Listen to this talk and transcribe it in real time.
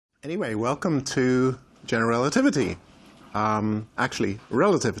Anyway, welcome to General Relativity. Actually,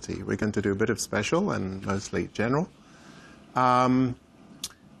 Relativity. We're going to do a bit of special and mostly general.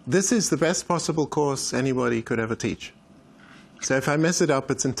 This is the best possible course anybody could ever teach. So if I mess it up,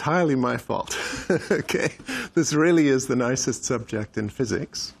 it's entirely my fault. Okay, this really is the nicest subject in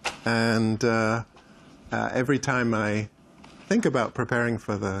physics. And every time I think about preparing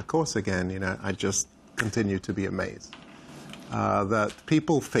for the course again, I just continue to be amazed. That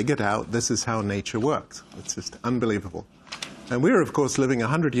people figured out this is how nature works. It's just unbelievable. And we're, of course, living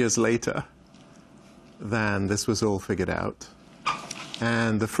 100 years later than this was all figured out.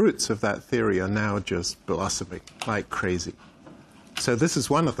 And the fruits of that theory are now just blossoming like crazy. So this is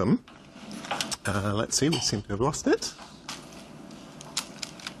one of them. Let's see, we seem to have lost it.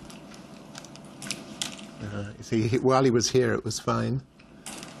 You see, while he was here, it was fine.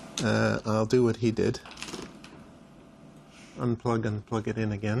 I'll do what he did. Unplug and plug it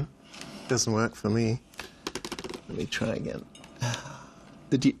in again. Doesn't work for me. Let me try again.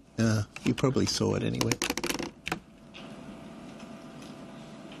 Did you? You probably saw it anyway.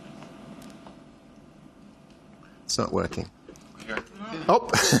 It's not working. Oh!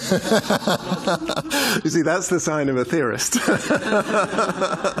 You see, that's the sign of a theorist.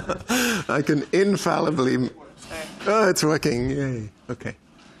 I can infallibly... Oh, it's working. Yay. Okay.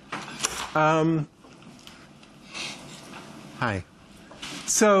 Hi.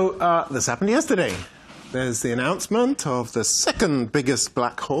 So this happened yesterday. There's the announcement of the second biggest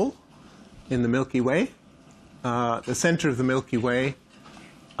black hole in the Milky Way. The center of the Milky Way,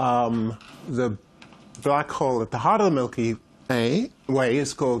 the black hole at the heart of the Milky Way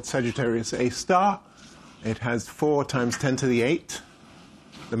is called Sagittarius A star. It has 4 times 10 to the 8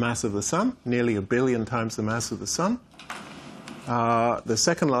 the mass of the Sun, nearly 1 billion times the mass of the Sun. The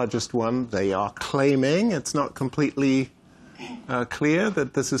second largest one, they are claiming, it's not completely clear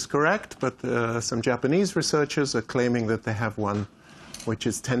that this is correct, but some Japanese researchers are claiming that they have one which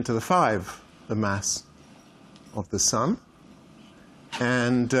is 10 to the 5 the mass of the Sun.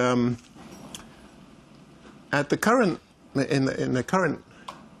 And at the current, in the current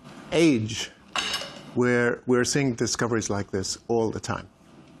age, we're seeing discoveries like this all the time.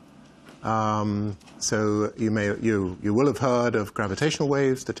 So you will have heard of gravitational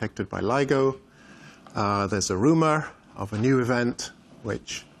waves detected by LIGO. There's a rumor of a new event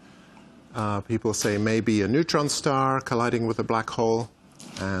which people say may be a neutron star colliding with a black hole.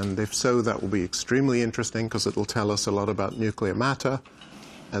 And if so, that will be extremely interesting because it will tell us a lot about nuclear matter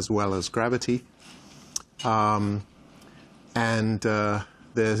as well as gravity. There's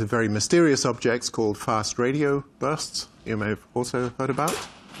very mysterious objects called fast radio bursts you may have also heard about.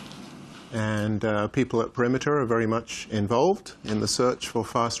 And people at Perimeter are very much involved in the search for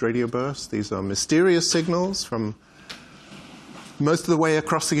fast radio bursts. These are mysterious signals from most of the way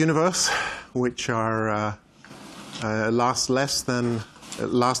across the universe, which are last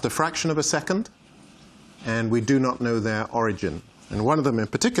a fraction of a second, and we do not know their origin. And one of them in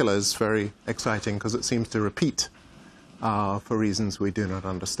particular is very exciting because it seems to repeat for reasons we do not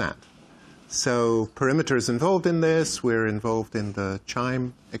understand. So Perimeter is involved in this. We're involved in the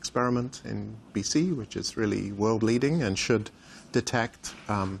CHIME experiment in BC, which is really world-leading and should detect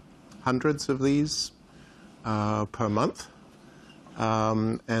hundreds of these per month.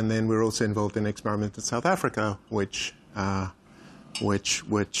 And then we're also involved in an experiment in South Africa, which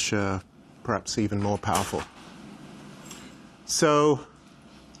perhaps even more powerful. So,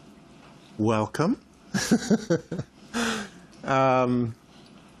 welcome.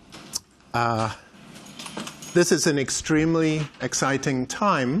 This is an extremely exciting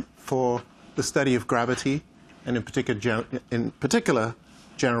time for the study of gravity, and in particular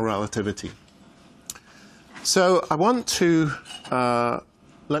general relativity. So I want to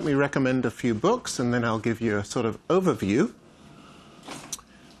let me recommend a few books, and then I'll give you a sort of overview.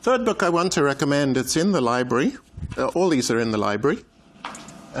 Third book I want to recommend, it's in the library. All these are in the library.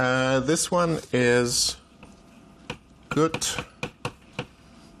 This one is Gut,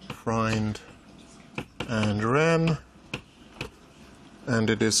 Freund, and Wren, and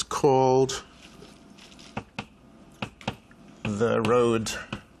it is called The Road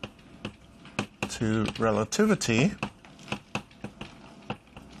to Relativity.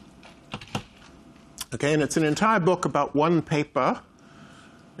 Okay, and it's an entire book about one paper.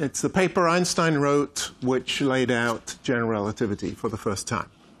 It's the paper Einstein wrote which laid out general relativity for the first time.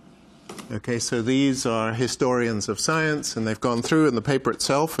 Okay, so these are historians of science, and they've gone through, and the paper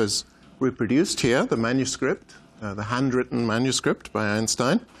itself is reproduced here, the manuscript, the handwritten manuscript by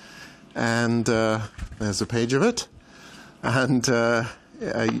Einstein. And there's a page of it. And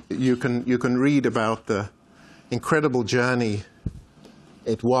you can read about the incredible journey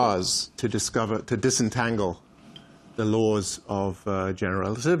it was to disentangle the laws of general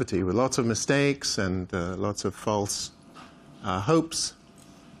relativity with lots of mistakes and lots of false hopes.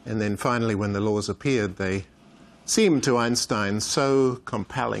 And then finally, when the laws appeared, they seemed to Einstein so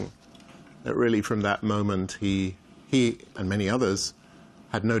compelling that really from that moment he and many others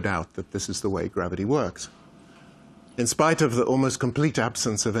had no doubt that this is the way gravity works, in spite of the almost complete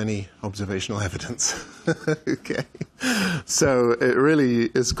absence of any observational evidence. Okay, so it really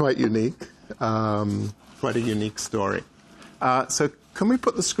is quite unique, quite a unique story. So can we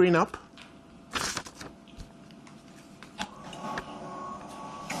put the screen up?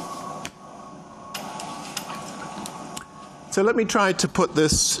 So let me try to put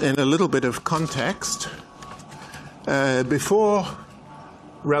this in a little bit of context. Before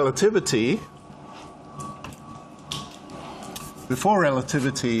relativity,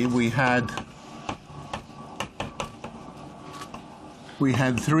 we had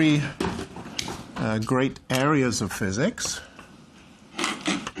three great areas of physics.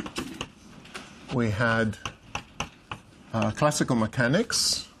 We had classical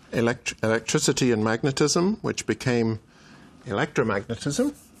mechanics, electricity and magnetism, which became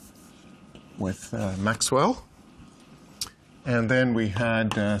electromagnetism with Maxwell. And then we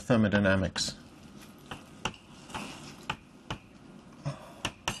had thermodynamics.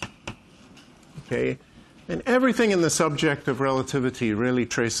 Okay, and everything in the subject of relativity really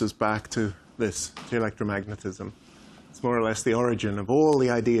traces back to this, to electromagnetism. It's more or less the origin of all the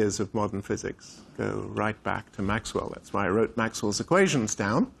ideas of modern physics. Go right back to Maxwell. That's why I wrote Maxwell's equations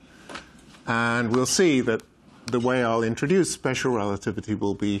down. And we'll see that the way I'll introduce special relativity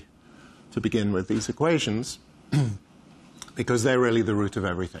will be to begin with these equations, because they're really the root of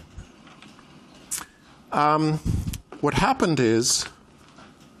everything. What happened is,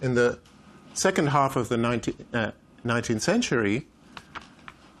 in the second half of the 19th century,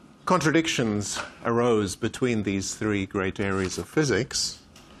 contradictions arose between these three great areas of physics,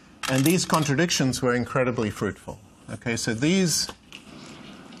 and these contradictions were incredibly fruitful. Okay, so these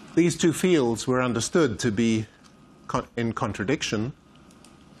two fields were understood to be in contradiction,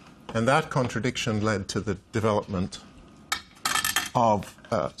 and that contradiction led to the development of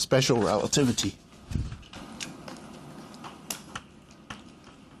special relativity.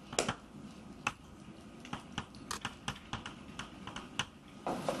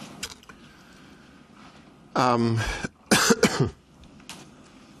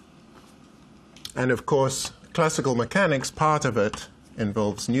 And of course, classical mechanics, part of it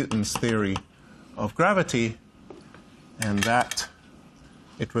involves Newton's theory of gravity, and that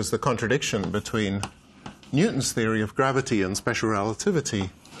it was the contradiction between Newton's theory of gravity and special relativity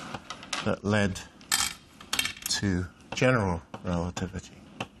that led to general relativity.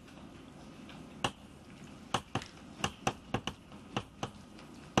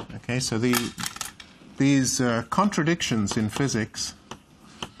 Okay, so these contradictions in physics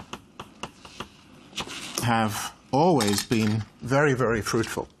have always been very, very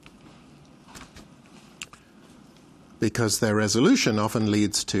fruitful, because their resolution often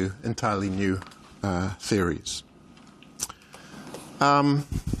leads to entirely new theories.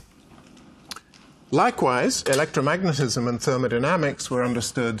 Likewise, electromagnetism and thermodynamics were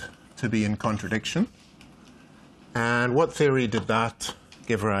understood to be in contradiction. And what theory did that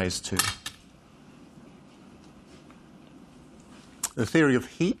give rise to? The theory of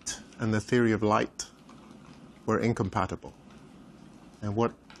heat and the theory of light were incompatible. And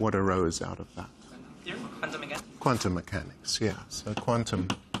what arose out of that? Quantum again? Quantum mechanics, yeah. So quantum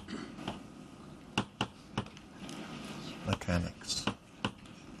mechanics.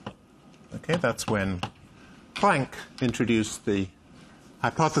 Okay, that's when Planck introduced the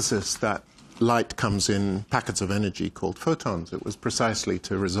hypothesis that light comes in packets of energy called photons. It was precisely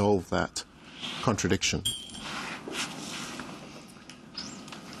to resolve that contradiction.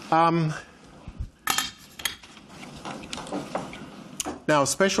 Now,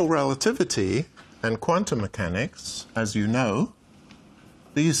 special relativity and quantum mechanics, as you know,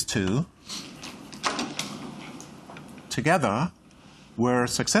 these two together were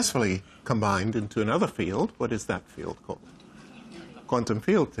successfully combined into another field. What is that field called? Quantum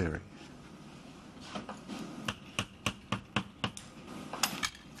field theory.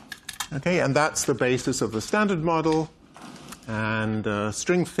 Okay, and that's the basis of the Standard Model and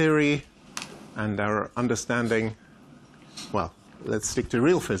string theory and our understanding. Well, let's stick to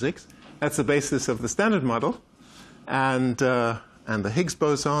real physics. That's the basis of the Standard Model and the Higgs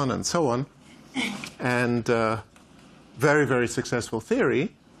boson and so on. And very, very successful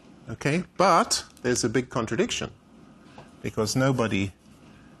theory. Okay, but there's a big contradiction, because nobody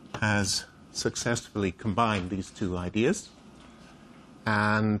has successfully combined these two ideas.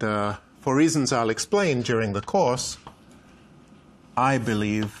 And for reasons I'll explain during the course, I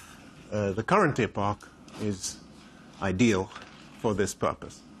believe the current epoch is ideal for this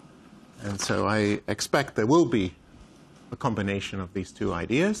purpose. And so I expect there will be a combination of these two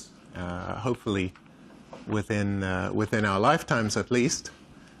ideas, hopefully within our lifetimes at least.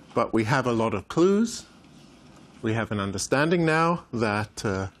 But we have a lot of clues. We have an understanding now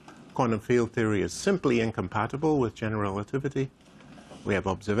that quantum field theory is simply incompatible with general relativity. We have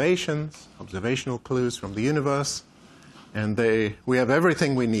observations, observational clues from the universe, and we have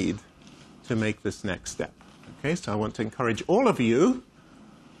everything we need to make this next step. Okay, so I want to encourage all of you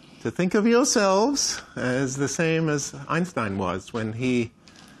to think of yourselves as the same as Einstein was when he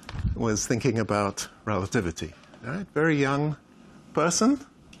was thinking about relativity. All right? Very young person,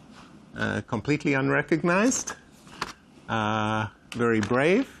 completely unrecognized, very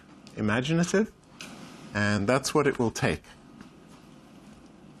brave, imaginative, and that's what it will take.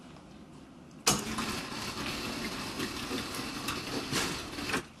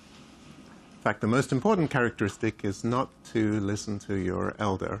 In fact, the most important characteristic is not to listen to your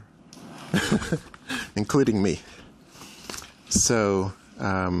elder, including me. So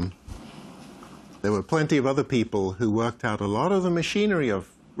there were plenty of other people who worked out a lot of the machinery of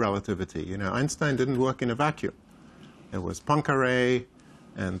relativity. You know, Einstein didn't work in a vacuum. There was Poincaré,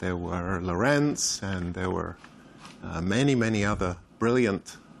 and there were Lorentz, and there were many, many other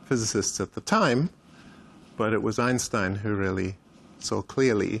brilliant physicists at the time, but it was Einstein who really saw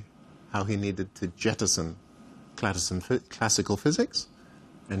clearly how he needed to jettison classical physics.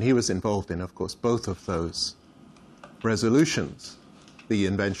 And he was involved in, of course, both of those resolutions, the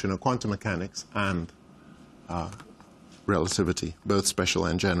invention of quantum mechanics and relativity, both special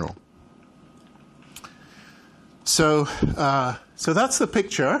and general. So that's the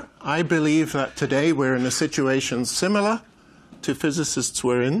picture. I believe that today we're in a situation similar to physicists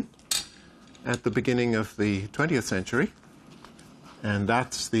were in at the beginning of the 20th century. And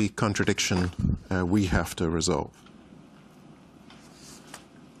that's the contradiction we have to resolve.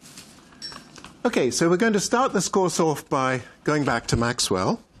 Okay, so we're going to start this course off by going back to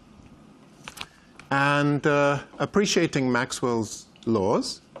Maxwell and appreciating Maxwell's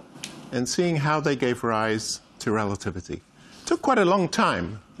laws and seeing how they gave rise to relativity. It took quite a long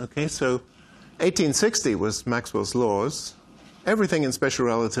time. Okay, so 1860 was Maxwell's laws. Everything in special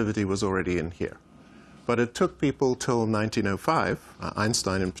relativity was already in here. But it took people till 1905,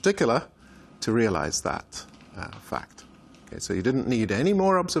 Einstein in particular, to realize that fact. Okay, so you didn't need any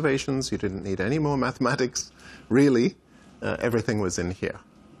more observations, you didn't need any more mathematics, really. Everything was in here.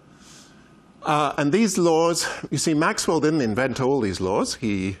 And these laws, you see, Maxwell didn't invent all these laws.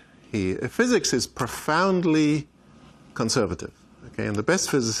 Physics is profoundly conservative. Okay, and the best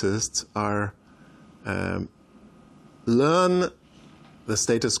physicists are learn the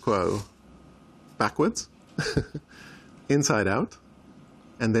status quo backwards, inside out,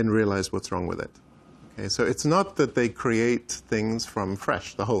 and then realize what's wrong with it. Okay, so it's not that they create things from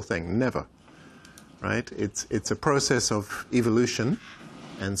fresh, the whole thing, never. Right? It's a process of evolution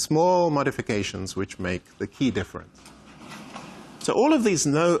and small modifications which make the key difference. So all of these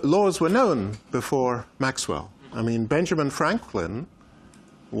laws were known before Maxwell. I mean, Benjamin Franklin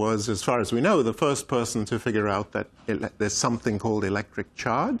was, as far as we know, the first person to figure out that there's something called electric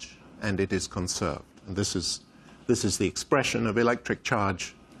charge, and it is conserved. And this is the expression of electric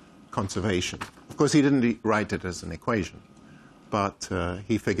charge conservation. Of course, he didn't write it as an equation, but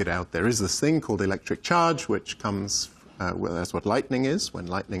he figured out there is this thing called electric charge, which comes, well, that's what lightning is, when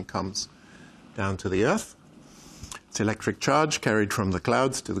lightning comes down to the earth. It's electric charge carried from the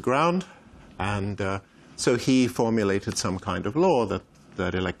clouds to the ground, and so he formulated some kind of law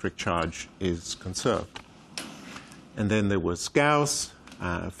that electric charge is conserved. And then there was Gauss,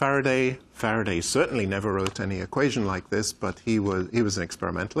 Faraday. Faraday certainly never wrote any equation like this, but he was an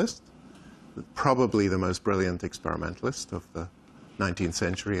experimentalist, probably the most brilliant experimentalist of the 19th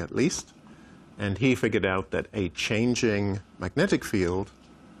century at least. And he figured out that a changing magnetic field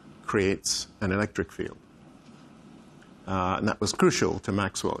creates an electric field. And that was crucial to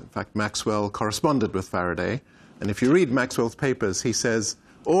Maxwell. In fact, Maxwell corresponded with Faraday. And if you read Maxwell's papers, he says,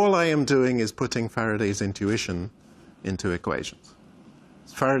 all I am doing is putting Faraday's intuition into equations.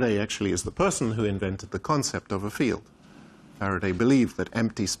 Faraday actually is the person who invented the concept of a field. Faraday believed that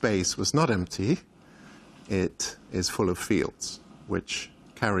empty space was not empty. It is full of fields, which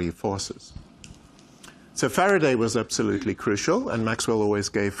carry forces. So Faraday was absolutely crucial, and Maxwell always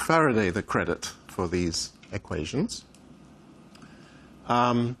gave Faraday the credit for these equations.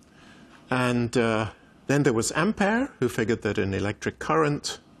 Then there was Ampere, who figured that an electric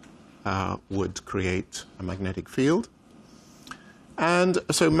current would create a magnetic field. And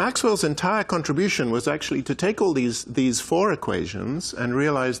so Maxwell's entire contribution was actually to take all these 4 equations and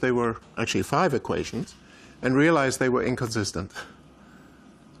realize they were actually 5 equations and realize they were inconsistent.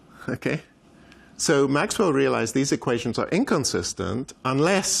 Okay? So Maxwell realized these equations are inconsistent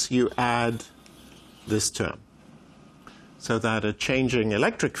unless you add this term, so that a changing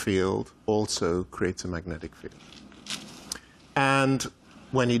electric field also creates a magnetic field. And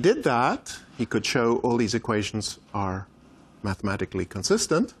when he did that, he could show all these equations are mathematically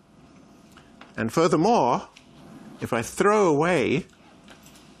consistent. And furthermore, if I throw away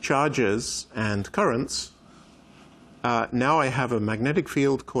charges and currents, now I have a magnetic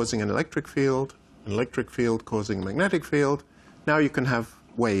field causing an electric field causing a magnetic field. Now you can have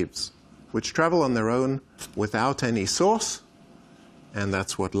waves which travel on their own without any source, and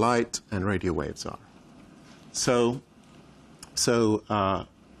that's what light and radio waves are. So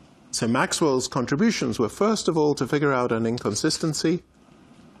Maxwell's contributions were, first of all, to figure out an inconsistency.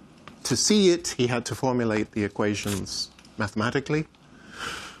 To see it, he had to formulate the equations mathematically.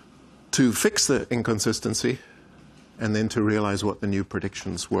 To fix the inconsistency, and then to realize what the new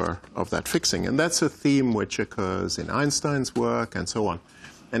predictions were of that fixing. And that's a theme which occurs in Einstein's work and so on.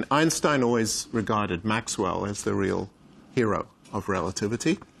 And Einstein always regarded Maxwell as the real hero of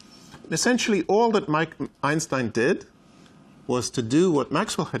relativity. And essentially, all that Einstein did was to do what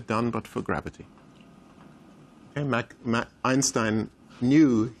Maxwell had done, but for gravity. Okay, Einstein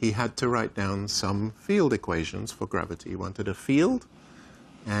knew he had to write down some field equations for gravity. He wanted a field,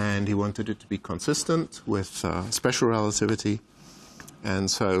 and he wanted it to be consistent with special relativity.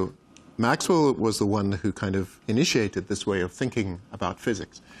 And so Maxwell was the one who kind of initiated this way of thinking about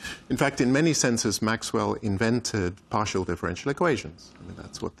physics. In fact, in many senses, Maxwell invented partial differential equations. I mean,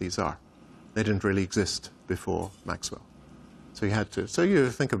 that's what these are. They didn't really exist before Maxwell. So you had to, so you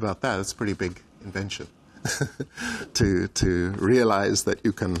think about that, it's a pretty big invention to realize that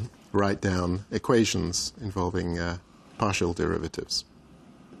you can write down equations involving partial derivatives.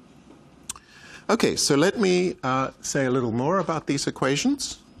 Okay, so let me say a little more about these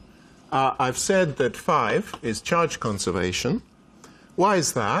equations. I've said that 5 is charge conservation. Why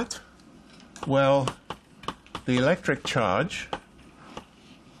is that? Well, the electric charge,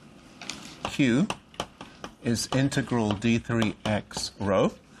 Q, is integral d3x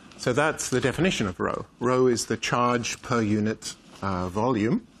rho. So that's the definition of rho. Rho is the charge per unit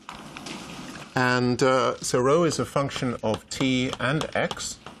volume. And so rho is a function of t and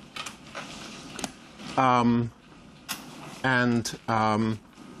x.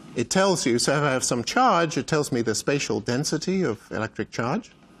 It tells you, so if I have some charge, it tells me the spatial density of electric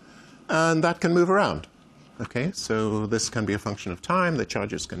charge. And that can move around. Okay, so this can be a function of time. The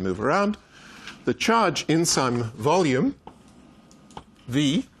charges can move around. The charge in some volume,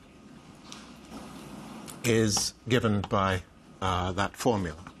 V, is given by that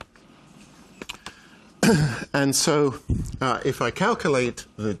formula. And so if I calculate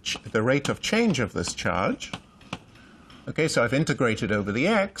the rate of change of this charge, okay, so I've integrated over the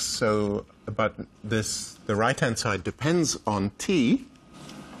x, so but the right-hand side depends on t,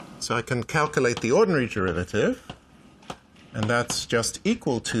 so I can calculate the ordinary derivative, and that's just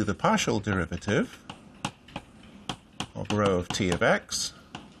equal to the partial derivative of rho of t of x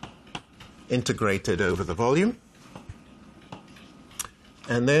integrated over the volume.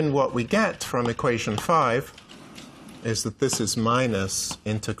 And then what we get from equation 5 is that this is minus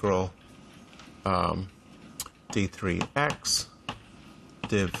integral d3x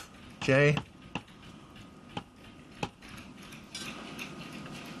div j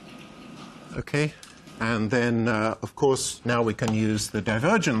okay, and then of course now we can use the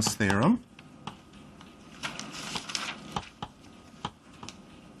divergence theorem,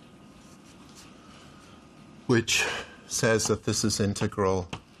 which says that this is integral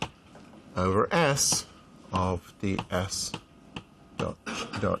over S of ds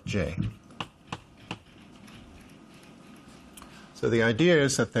dot j. So the idea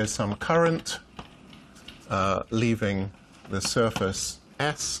is that there's some current leaving the surface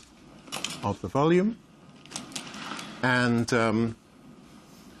S of the volume, and the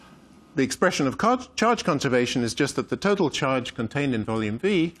expression of charge conservation is just that the total charge contained in volume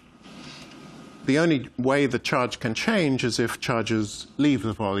V, the only way the charge can change is if charges leave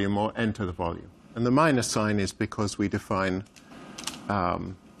the volume or enter the volume. And the minus sign is because we define,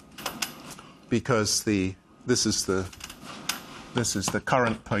 because this is the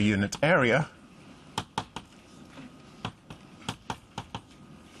current per unit area.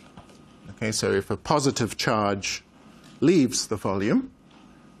 Okay, so if a positive charge leaves the volume,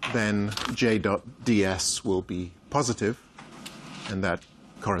 then j dot ds will be positive, and that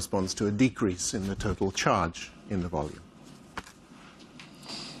corresponds to a decrease in the total charge in the volume.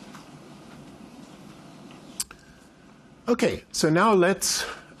 Okay, so now let's,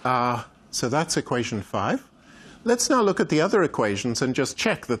 so that's equation 5. Let's now look at the other equations and just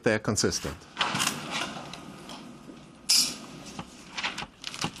check that they're consistent.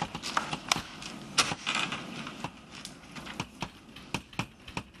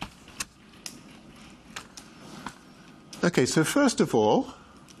 Okay, so first of all,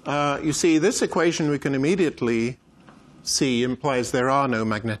 you see this equation we can immediately see implies there are no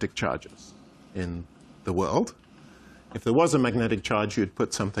magnetic charges in the world. If there was a magnetic charge, you'd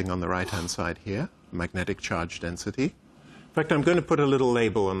put something on the right-hand side here, magnetic charge density. In fact, I'm going to put a little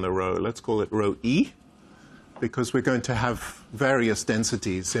label on the row. Let's call it row E, because we're going to have various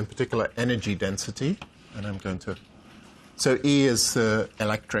densities, in particular energy density. And I'm going to, so E is the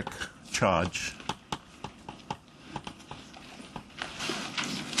electric charge.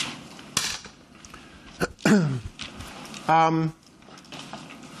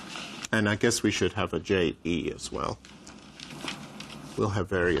 And I guess we should have a JE as well. We'll have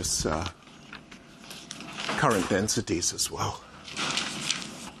various current densities as well.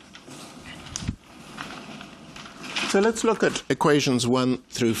 So let's look at equations 1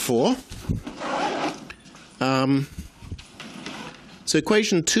 through 4. So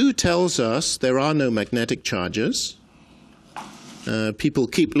equation 2 tells us there are no magnetic charges. People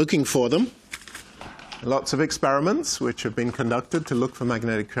keep looking for them. Lots of experiments which have been conducted to look for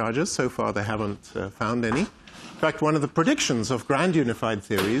magnetic charges. So far they haven't found any. In fact, one of the predictions of grand unified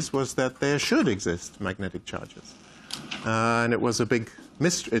theories was that there should exist magnetic charges. And it was a big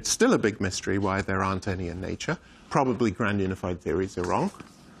mystery. It's still a big mystery why there aren't any in nature. Probably grand unified theories are wrong.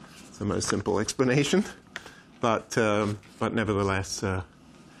 It's the most simple explanation. But nevertheless,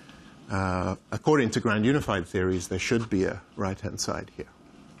 according to grand unified theories, there should be a right-hand side here.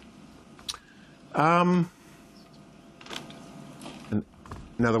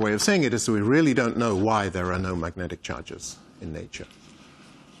 Another way of saying it is that we really don't know why there are no magnetic charges in nature.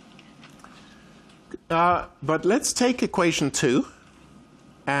 But let's take equation 2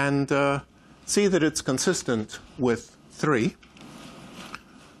 and see that it's consistent with 3.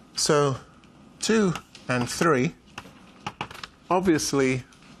 So 2 and 3, obviously,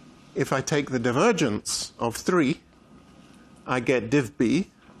 if I take the divergence of 3, I get div B.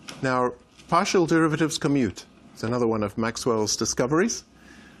 Now, partial derivatives commute. It's another one of Maxwell's discoveries.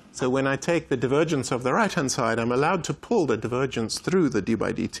 So when I take the divergence of the right-hand side, I'm allowed to pull the divergence through the d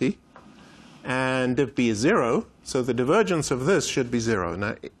by dt. And div B is 0, so the divergence of this should be 0.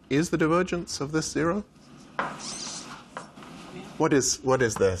 Now, is the divergence of this 0? What is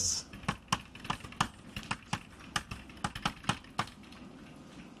this?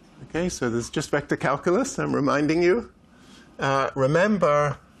 Okay, so this is just vector calculus, I'm reminding you.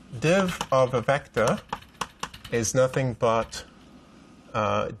 Remember, div of a vector is nothing but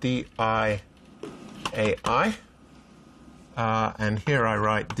di ai. And here I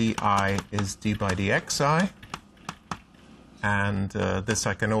write di is d by dxi. And this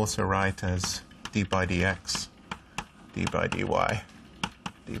I can also write as d by dx, d by dy,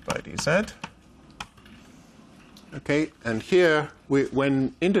 d by dz. Okay, and here,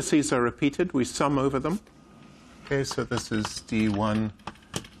 when indices are repeated, we sum over them. Okay, so this is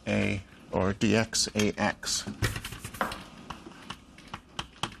d1a or dxax.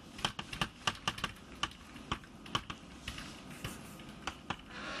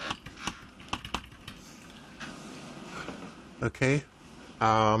 Okay,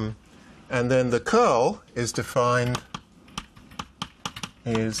 and then the curl is defined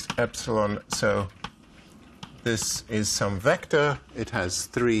as epsilon. So this is some vector. It has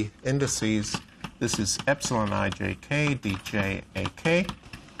 3 indices. This is epsilon ijk dj ak.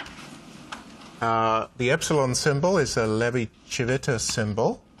 The epsilon symbol is a Levi-Civita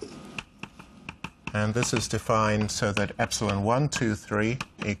symbol. And this is defined so that epsilon 1, 2, 3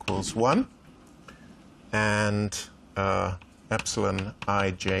 equals 1. And epsilon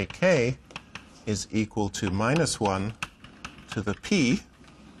ijk is equal to -1 to the p,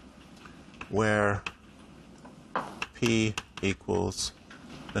 where p equals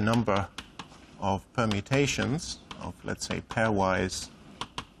the number of permutations, of, let's say, pairwise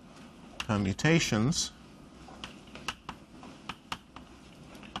permutations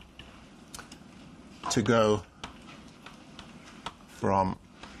to go from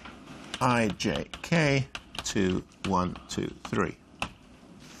ijk to 1, 2, 3.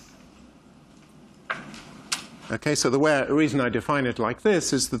 Okay, so the reason I define it like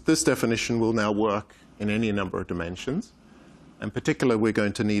this is that this definition will now work in any number of dimensions. In particular, we're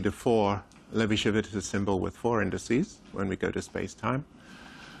going to need a Levi-Civita symbol with 4 indices when we go to space-time.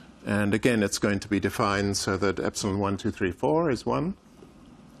 And again, it's going to be defined so that epsilon 1, 2, 3, 4 is 1.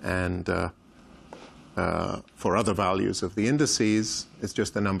 And for other values of the indices, it's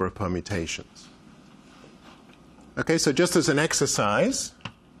just the number of permutations. Okay, so just as an exercise,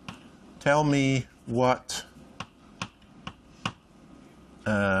 tell me what's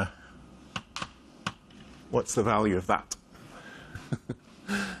the value of that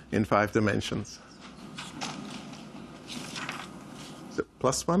in 5 dimensions? Is it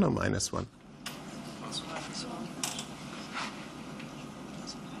 +1 or -1? -1.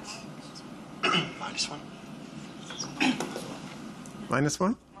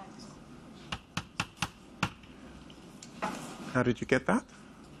 -1? How did you get that?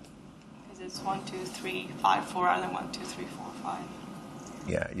 Because it's 1, 2, 3, 5, 4, and then 1, 2, 3, 4, 5.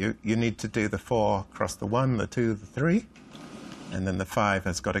 Yeah, you need to do the 4 cross the 1, the 2, the 3, and then the 5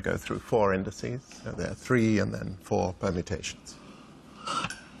 has got to go through 4 indices. So there are 3 and then 4 permutations.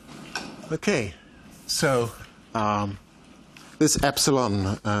 Okay, so this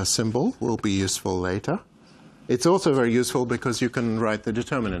epsilon symbol will be useful later. It's also very useful because you can write the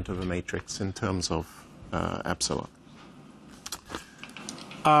determinant of a matrix in terms of epsilon.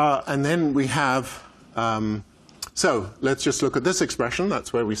 And then we have, so let's just look at this expression.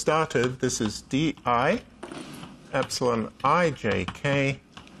 That's where we started. This is di epsilon ijk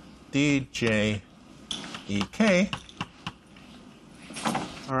dj ek.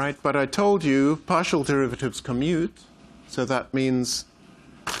 All right, but I told you partial derivatives commute, so that means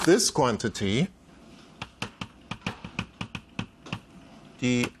this quantity,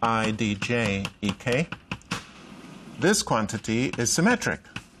 di dj ek, this quantity is symmetric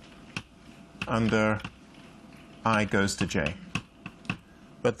under I goes to j.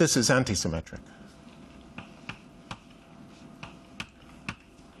 But this is antisymmetric.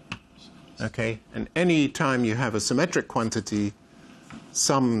 Okay, and any time you have a symmetric quantity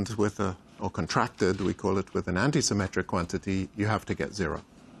summed with or contracted, we call it, with an antisymmetric quantity, you have to get 0.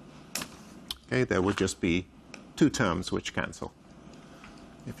 Okay, there would just be 2 terms which cancel.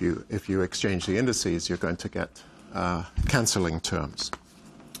 If you exchange the indices, you're going to get canceling terms.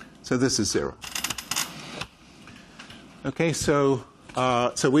 So this is 0. Okay, so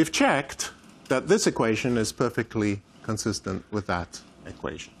we've checked that this equation is perfectly consistent with that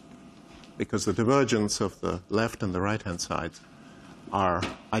equation, because the divergence of the left and the right-hand sides are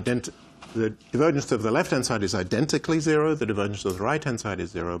identical. The divergence of the left-hand side is identically 0. The divergence of the right-hand side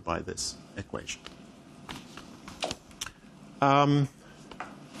is 0 by this equation.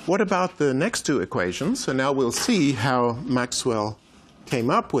 What about the next 2 equations? So now we'll see how Maxwell came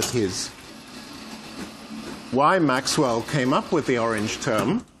up with why Maxwell came up with the orange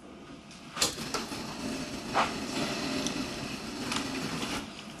term.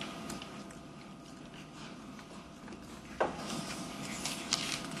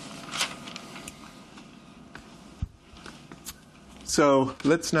 So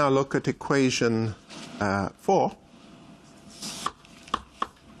let's now look at equation 4.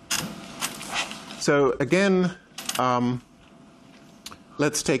 So again,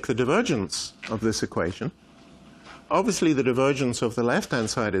 let's take the divergence of this equation. Obviously, the divergence of the left-hand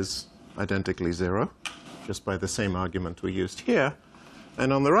side is identically 0, just by the same argument we used here.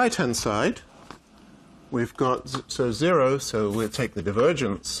 And on the right-hand side, we've got 0, so we'll take the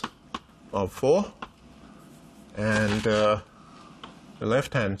divergence of 4. And the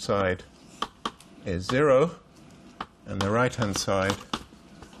left-hand side is 0, and the right-hand side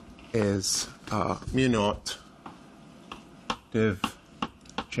is mu naught div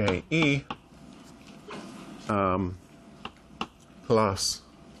je plus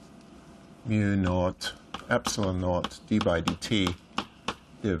mu naught epsilon naught d by dt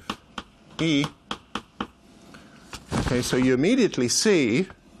div e. Okay, so you immediately see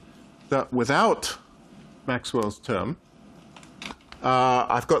that without Maxwell's term,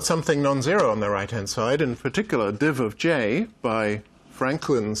 I've got something non-zero on the right-hand side. In particular, div of j by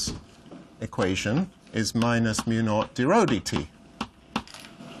Franklin's equation is minus mu naught d rho dt.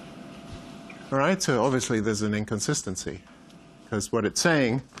 All right, so obviously there's an inconsistency, because what it's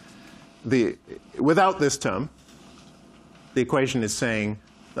saying, without this term, the equation is saying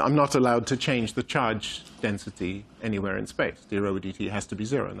that I'm not allowed to change the charge density anywhere in space. D rho dt has to be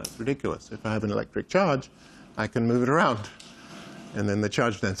 0, and that's ridiculous. If I have an electric charge, I can move it around, and then the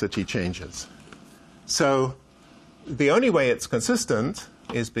charge density changes. So the only way it's consistent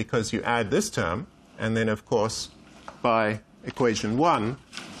is because you add this term, and then, of course, by equation 1,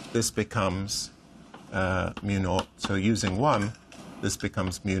 this becomes mu naught. So using 1, this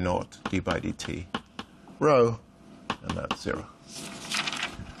becomes mu naught d by dt rho, and that's 0.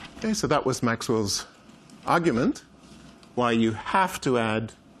 Okay, so that was Maxwell's argument why you have to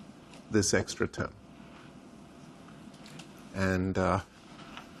add this extra term. And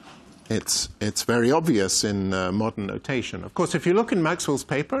it's very obvious in modern notation. Of course, if you look in Maxwell's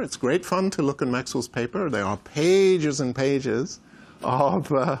paper, it's great fun to look in Maxwell's paper. There are pages and pages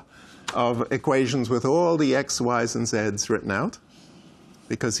of equations with all the x, y's, and z's written out,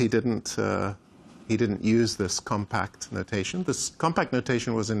 because he didn't use this compact notation. This compact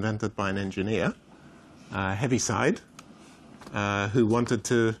notation was invented by an engineer, Heaviside, who wanted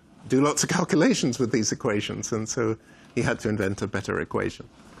to do lots of calculations with these equations, and so he had to invent a better equation,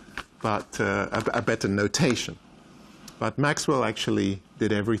 but a better notation. But Maxwell actually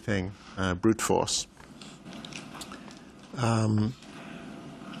did everything brute force.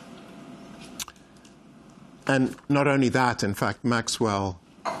 And not only that, in fact, Maxwell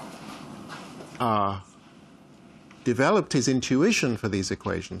developed his intuition for these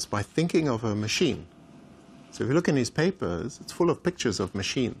equations by thinking of a machine. So if you look in his papers, it's full of pictures of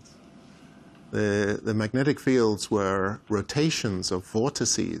machines. The magnetic fields were rotations of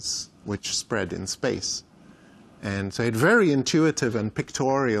vortices which spread in space. And so he had very intuitive and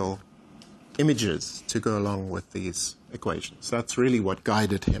pictorial images to go along with these equations. That's really what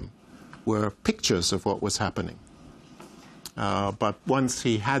guided him, were pictures of what was happening. But once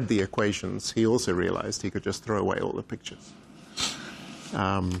he had the equations, he also realized he could just throw away all the pictures.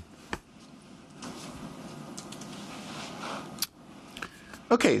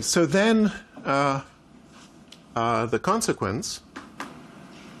 Okay, so then the consequence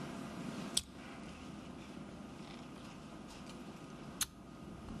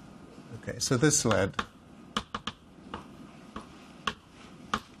okay, so this led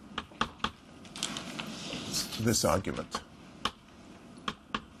to this argument.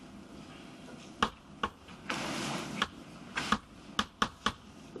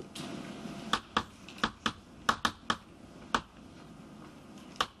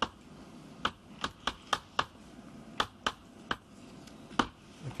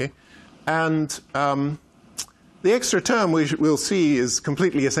 And the extra term we'll see is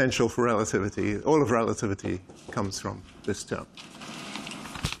completely essential for relativity. All of relativity comes from this term.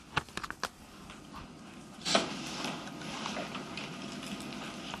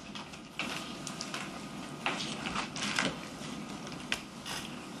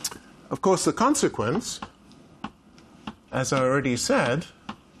 Of course, the consequence, as I already said,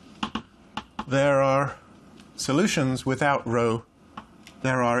 there are solutions without rho.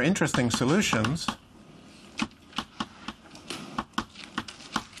 There are interesting solutions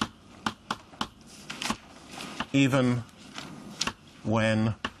even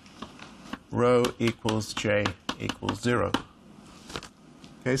when rho equals j equals 0.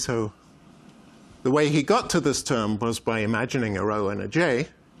 Okay, so the way he got to this term was by imagining a rho and a j,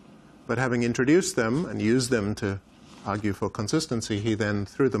 but having introduced them and used them to argue for consistency, he then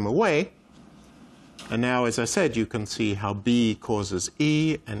threw them away. And now, as I said, you can see how B causes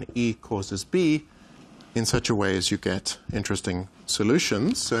E and E causes B in such a way as you get interesting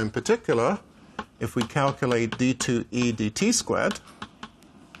solutions. So in particular, if we calculate d2E dt squared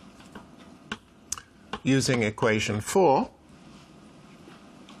using equation 4,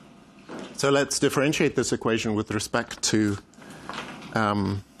 so let's differentiate this equation with respect to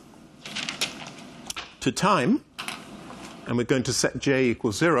time, and we're going to set j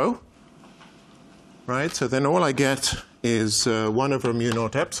equals 0. Right, so then all I get is 1 over mu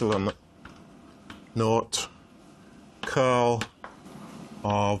naught epsilon naught curl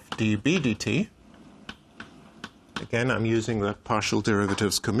of dB dt. Again, I'm using the partial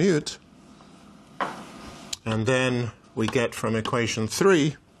derivatives commute. And then we get from equation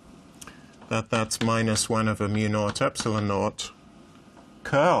 3 that that's minus 1 over mu naught epsilon naught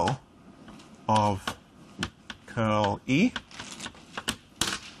curl of curl E.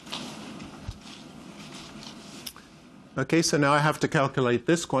 Okay, so now I have to calculate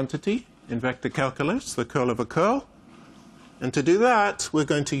this quantity in vector calculus, the curl of a curl. And to do that, we're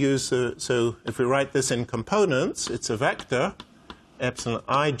going to use, so if we write this in components, it's a vector, epsilon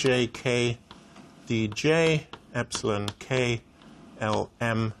I j k dj, epsilon k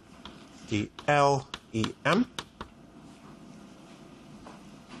lm dl em.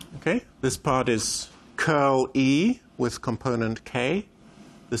 Okay, this part is curl E with component k.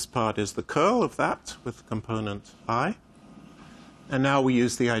 This part is the curl of that with component I. And now we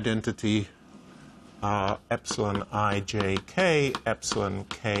use the identity epsilon I j k epsilon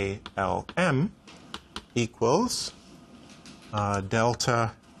k l m equals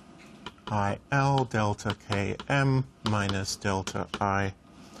delta I l delta k m minus delta I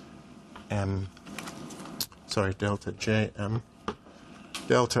m, sorry, delta j m,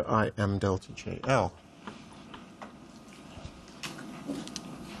 delta I m delta j l.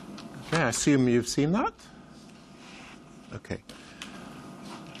 Okay, I assume you've seen that. Okay.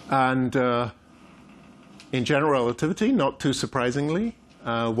 And in general relativity, not too surprisingly,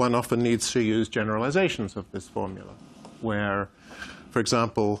 one often needs to use generalizations of this formula, where, for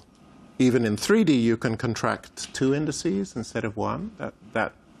example, even in 3D, you can contract 2 indices instead of 1.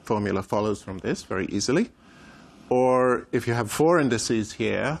 That formula follows from this very easily. Or if you have 4 indices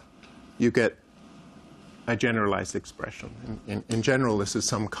here, you get a generalized expression. In general, this is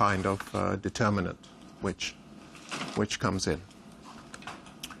some kind of determinant which comes in.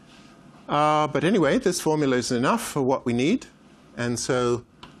 But anyway, this formula is enough for what we need. And so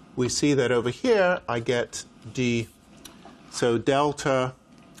we see that over here, I get d. So delta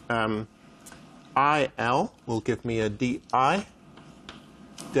IL will give me a di.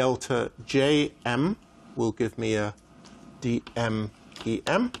 Delta Jm will give me a dm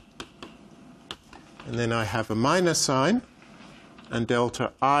em. And then I have a minus sign. And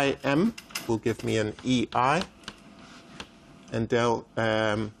delta Im will give me an ei. And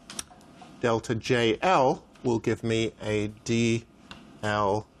delta JL will give me a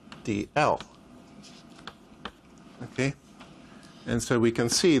dl dl. Okay? And so we can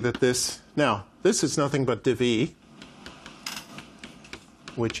see that this, now, this is nothing but div E,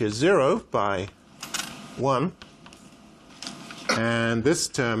 which is 0 by 1. And this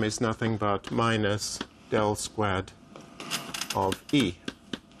term is nothing but minus del squared of E.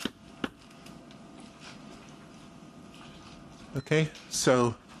 Okay,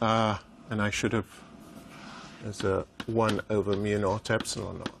 so, and I should have, there's a 1 over mu naught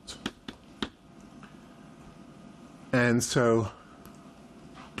epsilon naught. And so,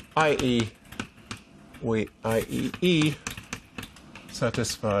 IE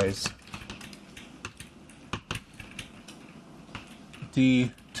satisfies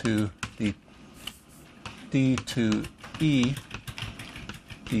d to E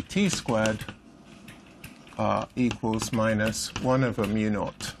dt squared equals minus 1 over mu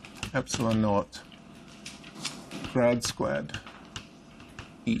naught epsilon naught grad squared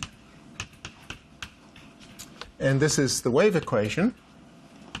E. And this is the wave equation.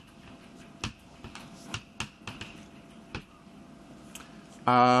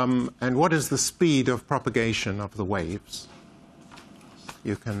 And what is the speed of propagation of the waves?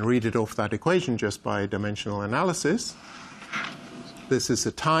 You can read it off that equation just by dimensional analysis. This is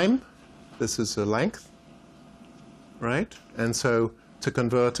a time. This is a length. Right? And so to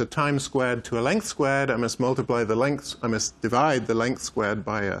convert a time squared to a length squared, I must multiply the length. I must divide the length squared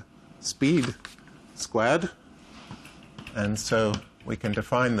by a speed squared. And so we can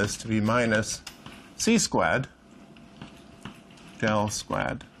define this to be minus c squared del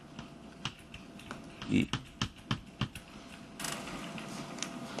squared E.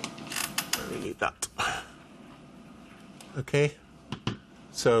 We need that. Okay?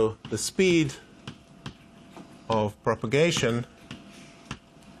 So the speed of propagation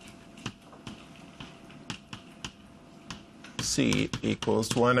c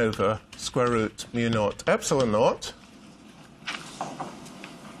equals 1 over square root mu naught epsilon naught.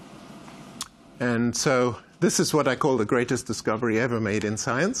 And so this is what I call the greatest discovery ever made in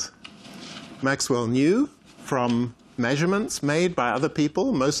science. Maxwell knew from measurements made by other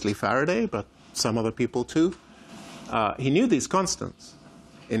people, mostly Faraday, but some other people too. He knew these constants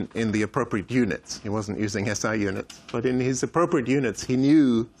in the appropriate units. He wasn't using SI units. But in his appropriate units, he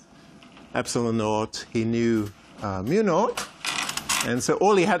knew epsilon naught, he knew mu naught. And so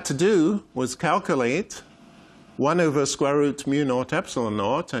all he had to do was calculate 1 over square root mu naught epsilon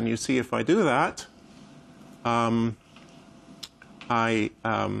naught. And you see if I do that, I'm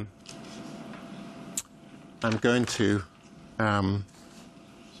going to, I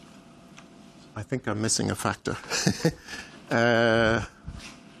think I'm missing a factor.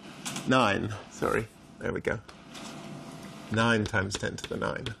 9, sorry, there we go. 9 times 10 to the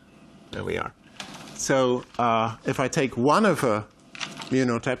 9, there we are. So if I take 1 over mu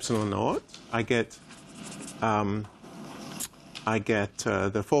naught epsilon naught, I get the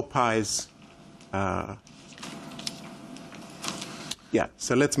 4 pi's, yeah,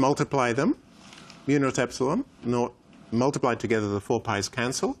 so let's multiply them. Mu naught epsilon naught multiplied together, the 4 pi's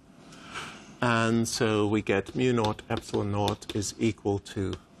cancel. And so we get mu naught epsilon naught is equal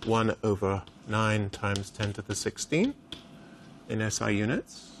to 1 over 9 times 10 to the 16 in SI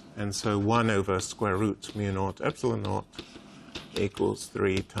units. And so 1 over square root mu naught epsilon naught equals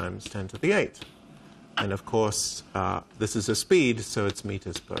 3 times 10 to the 8. And of course, this is a speed, so it's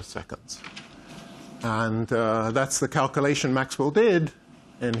meters per second. And that's the calculation Maxwell did.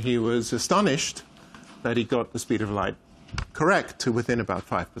 And he was astonished that he got the speed of light correct to within about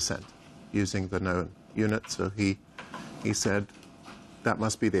 5% using the known unit. So he said that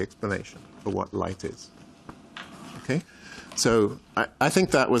must be the explanation for what light is. Okay? So I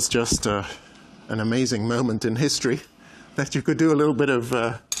think that was just an amazing moment in history, that you could do a little bit of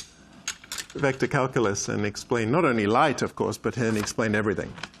vector calculus and explain not only light, of course, but then explain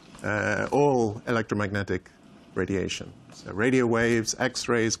everything, all electromagnetic radiation. So radio waves,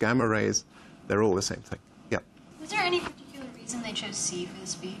 X-rays, gamma rays, they're all the same thing. Yeah. Was there any particular reason they chose C for the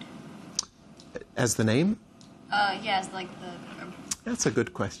speed? As the name? Yeah, as like the... That's a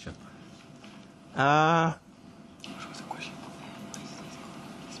good question.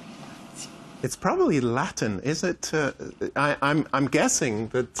 It's probably Latin, is it? I'm guessing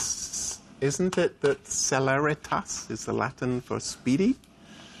that, isn't it that celeritas is the Latin for speedy?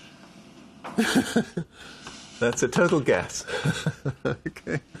 That's a total guess.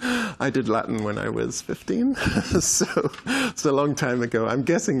 Okay. I did Latin when I was 15, so it's a long time ago. I'm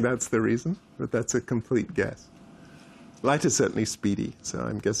guessing that's the reason, but that's a complete guess. Light is certainly speedy, so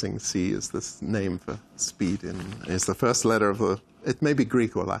I'm guessing C is the name for speed, and is the first letter of the... It may be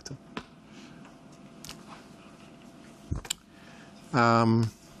Greek or Latin. In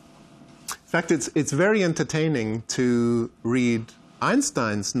fact, it's very entertaining to read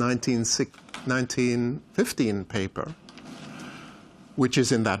Einstein's 1915 paper, which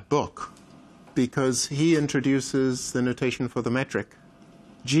is in that book, because he introduces the notation for the metric,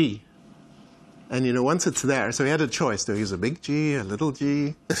 G. And, you know, once it's there, so he had a choice to use a big G, a little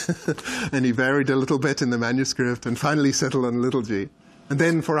g, and he varied a little bit in the manuscript and finally settled on little g. And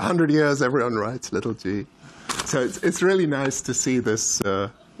then for 100 years, everyone writes little g. So it's really nice to see this,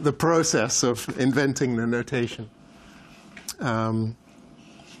 the process of inventing the notation. What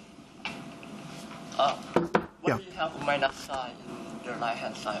Yeah. do you have minus sign in your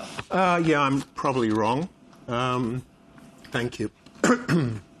right-hand side? Yeah, I'm probably wrong. Thank you.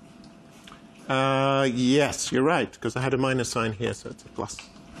 Yes, you're right, because I had a minus sign here, so it's a plus.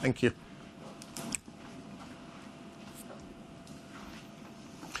 Thank you.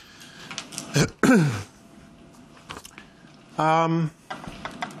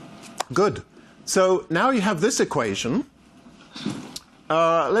 Good. So now you have this equation.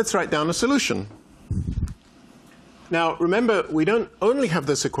 Let's write down a solution. Now, remember, we don't only have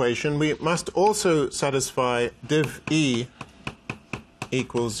this equation. We must also satisfy div E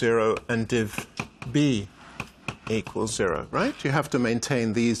equals 0 and div B equals 0, right? You have to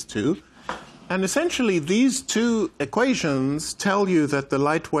maintain these two. And essentially, these two equations tell you that the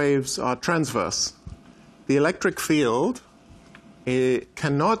light waves are transverse. The electric field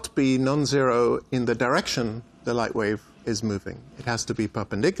cannot be non-zero in the direction the light wave is moving. It has to be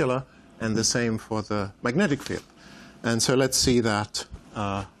perpendicular, and the same for the magnetic field. And so let's see that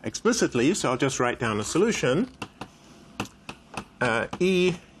explicitly. So I'll just write down a solution.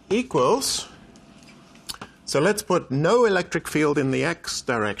 E equals, so let's put no electric field in the x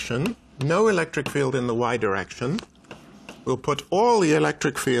direction, no electric field in the y direction. We'll put all the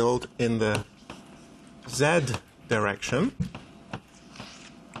electric field in the z direction.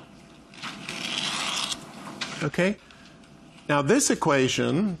 Okay? Now this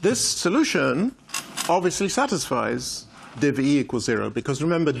equation, this solution, obviously satisfies div E equals 0, because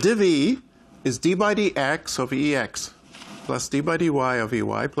remember, div E is d by dx of Ex plus d by dy of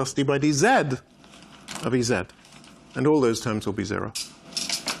Ey plus d by dz of Ez. And all those terms will be 0.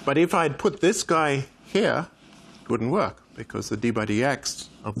 But if I'd put this guy here, it wouldn't work, because the d by dx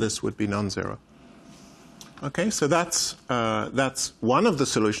of this would be non-zero. Okay, so that's one of the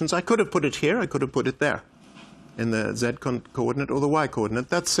solutions. I could have put it here, I could have put it there, in the z coordinate or the y coordinate.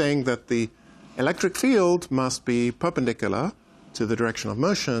 That's saying that the electric field must be perpendicular to the direction of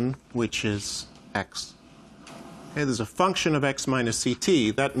motion, which is x. Okay, there's a function of x minus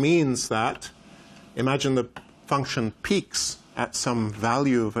ct. That means that, imagine the function peaks at some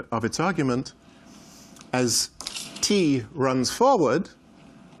value of its argument. As t runs forward,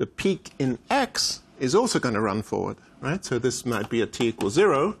 the peak in x is also going to run forward, right? So this might be at t equals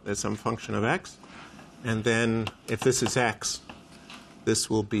 0. There's some function of x. And then if this is x, this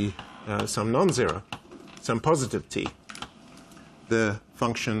will be some non-zero, some positive t. The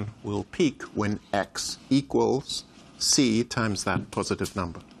function will peak when x equals c times that positive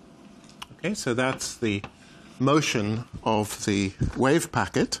number. Okay, so that's the motion of the wave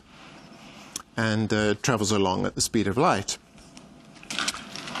packet, and travels along at the speed of light.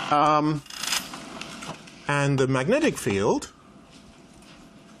 And the magnetic field,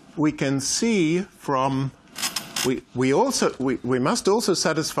 we can see from, we must also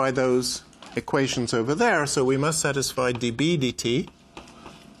satisfy those equations over there, so we must satisfy dB dt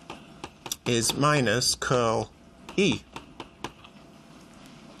is minus curl E.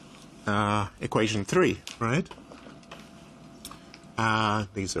 Equation 3, right?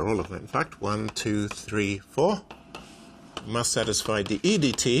 These are all of them, in fact. 1, 2, 3, 4. must satisfy dE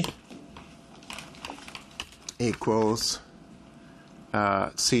dt equals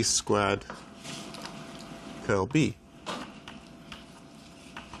c squared curl B.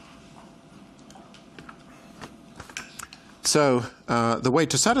 So the way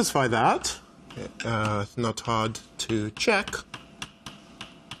to satisfy that, not hard to check,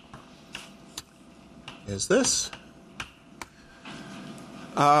 is this.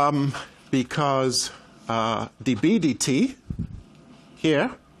 Because dB dt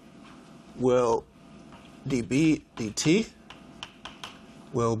here will, dB dt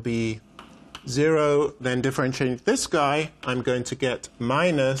will be 0, then differentiating this guy, I'm going to get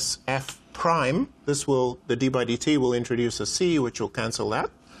minus f prime. This will, the d by dt will introduce a c, which will cancel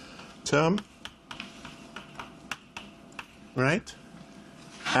that term, right?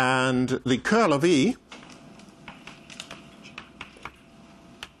 And the curl of E,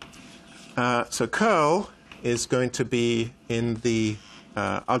 so curl is going to be in the,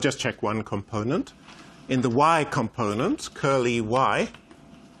 I'll just check one component. In the y component, curl E y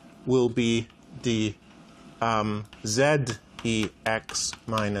will be the z ex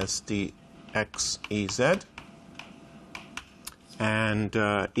minus dx ez, and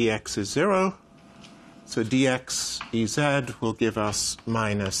ex is 0. So dx ez will give us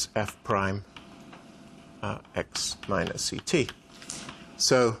minus f prime x minus ct.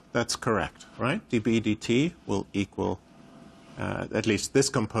 So that's correct, right? dB dt will equal, at least this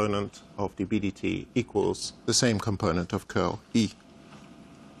component of dB dt equals the same component of curl E.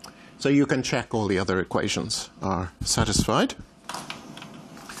 So you can check all the other equations are satisfied.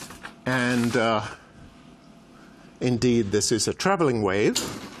 And indeed, this is a traveling wave.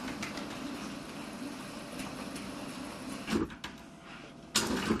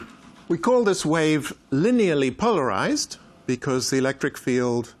 We call this wave linearly polarized because the electric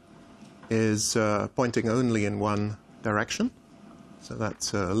field is pointing only in one direction. So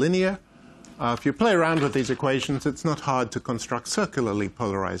that's linear. If you play around with these equations, it's not hard to construct circularly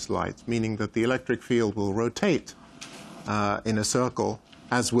polarized light, meaning that the electric field will rotate in a circle,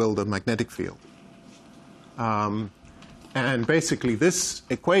 as will the magnetic field. And basically, this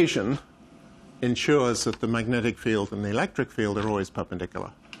equation ensures that the magnetic field and the electric field are always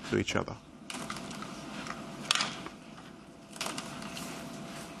perpendicular to each other.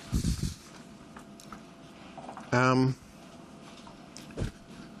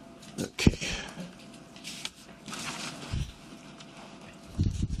 Okay.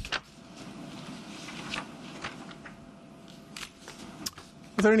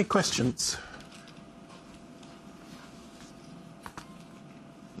 Are there any questions?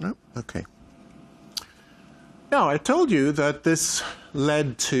 No? Okay. Now, I told you that this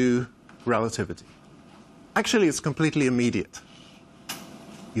led to relativity. Actually, it's completely immediate.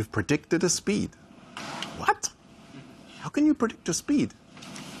 You've predicted a speed. What? How can you predict a speed?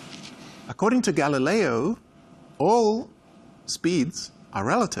 According to Galileo, all speeds are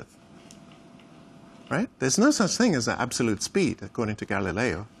relative. Right? There's no such thing as an absolute speed, according to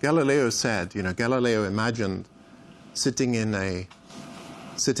Galileo. Galileo said, Galileo imagined sitting in a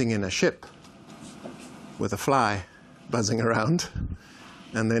ship with a fly buzzing around.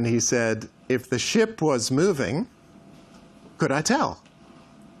 And then he said, if the ship was moving, could I tell?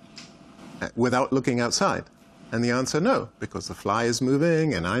 Without looking outside. And the answer, no, because the fly is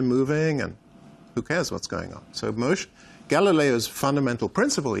moving and I'm moving and who cares what's going on? So Galileo's fundamental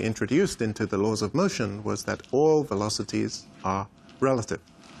principle he introduced into the laws of motion was that all velocities are relative.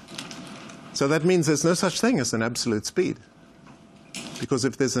 So that means there's no such thing as an absolute speed. Because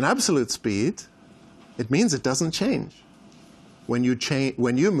if there's an absolute speed, it means it doesn't change when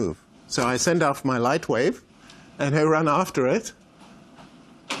you move. So I send off my light wave and I run after it.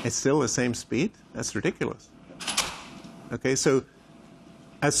 It's still the same speed? That's ridiculous. Okay, so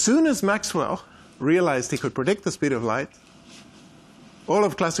as soon as Maxwell realized he could predict the speed of light, all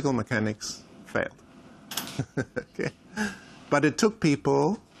of classical mechanics failed. Okay? But it took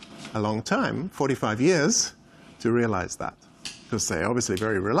people a long time, 45 years, to realize that. Because they're obviously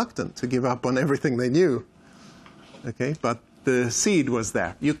very reluctant to give up on everything they knew. Okay? But the seed was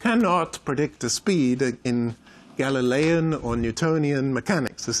there. You cannot predict a speed in Galilean or Newtonian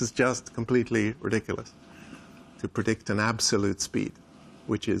mechanics. This is just completely ridiculous to predict an absolute speed,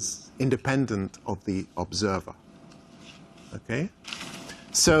 which is independent of the observer. Okay?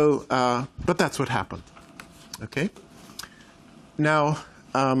 So, but that's what happened. Okay? Now,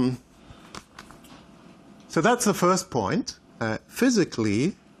 so that's the first point.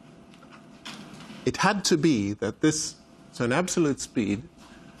 Physically, it had to be that this, so an absolute speed,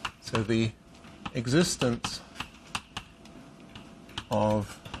 so the existence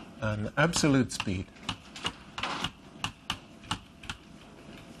of an absolute speed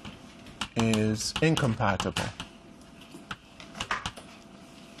is incompatible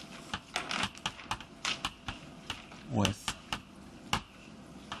with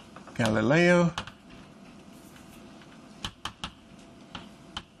Galileo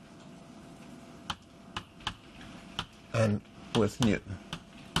and with Newton.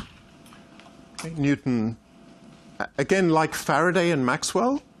 Okay, Newton, again, like Faraday and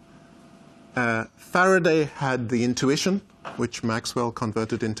Maxwell, Faraday had the intuition, which Maxwell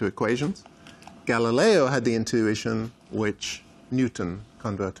converted into equations. Galileo had the intuition, which Newton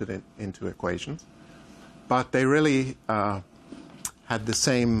converted into equations. But they really had the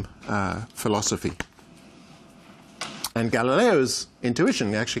same philosophy. And Galileo's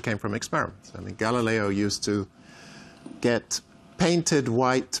intuition actually came from experiments. I mean, Galileo used to get painted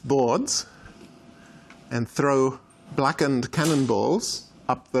white boards and throw blackened cannonballs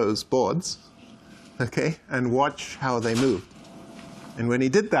up those boards, okay, and watch how they moved. And when he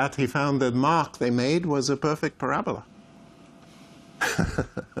did that, he found the mark they made was a perfect parabola.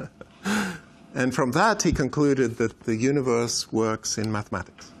 And from that, he concluded that the universe works in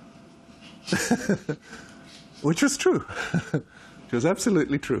mathematics. Which was true. It was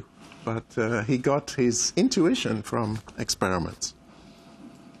absolutely true. But he got his intuition from experiments.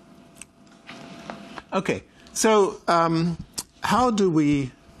 Okay, so how do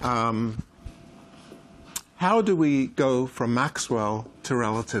we go from Maxwell to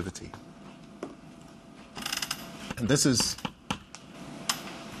relativity? And this is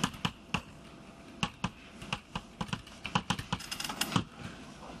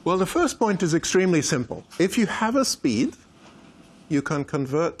well, the first point is extremely simple. If you have a speed, you can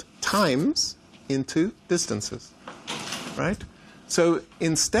convert times into distances, right? So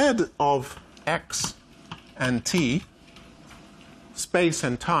instead of x and t, space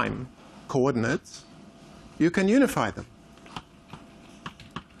and time coordinates, you can unify them.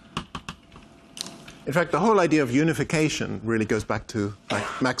 In fact, the whole idea of unification really goes back to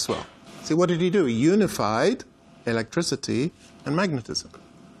Maxwell. See, what did he do? He unified electricity and magnetism.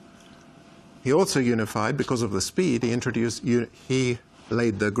 He also unified, because of the speed, he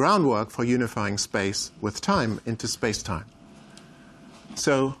laid the groundwork for unifying space with time into space-time.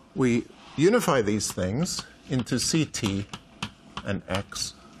 So we unify these things into ct and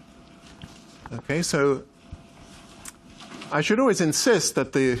x. Okay, so I should always insist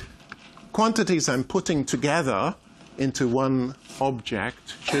that the quantities I'm putting together into one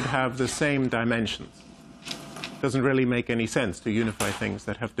object should have the same dimensions. It doesn't really make any sense to unify things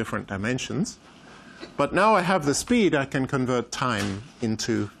that have different dimensions. But now I have the speed, I can convert time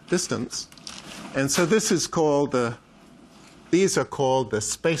into distance. And so this is called these are called the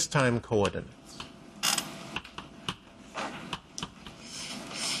space-time coordinates.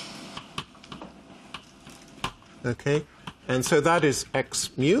 Okay, and so that is x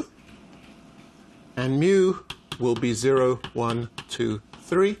mu. And mu will be 0, 1, 2,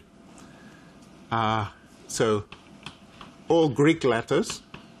 3. So all Greek letters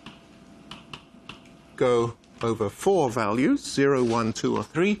go over 4 values, 0, 1, 2, or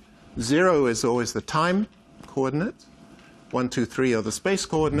 3. 0 is always the time coordinate. 1, 2, 3 are the space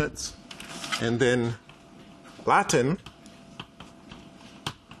coordinates. And then Latin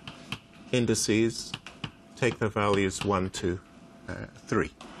indices take the values 1, 2,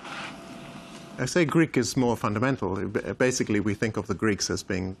 3. I say Greek is more fundamental. Basically, we think of the Greeks as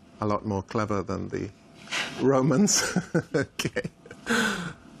being a lot more clever than the Romans. Okay.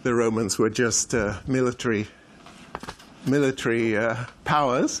 The Romans were just military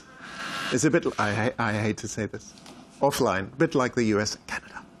powers. It's a bit, I hate to say this, offline, a bit like the US and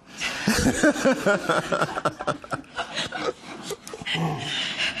Canada.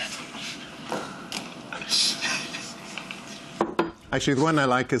 Actually, the one I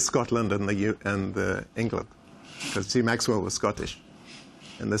like is Scotland and England, because see, Maxwell was Scottish,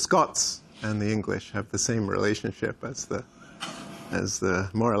 and the Scots and the English have the same relationship as the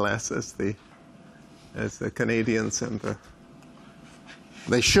more or less as the Canadians and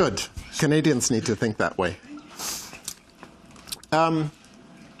they should. Canadians need to think that way.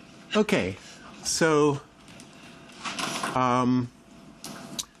 Okay, so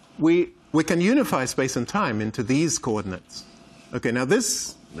we can unify space and time into these coordinates. Okay, now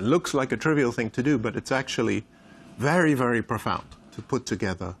this looks like a trivial thing to do, but it's actually very, very profound to put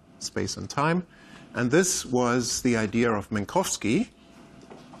together space and time. And this was the idea of Minkowski.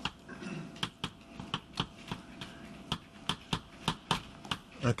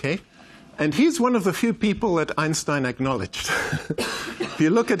 Okay, and he's one of the few people that Einstein acknowledged. If you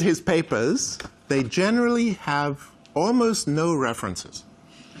look at his papers, they generally have almost no references,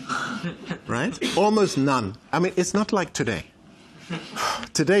 right? Almost none. I mean, it's not like today.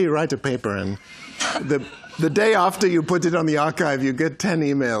 today you write a paper and the day after you put it on the archive, you get 10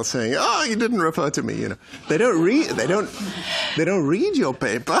 emails saying, "Oh, you didn't refer to me." You know, they don't read your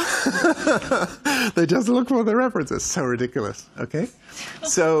paper. They just look for the references. So ridiculous. Okay,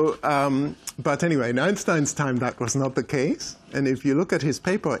 so but anyway, in Einstein's time, that was not the case. And if you look at his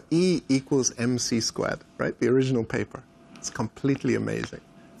paper, E equals mc squared, right? The original paper. It's completely amazing.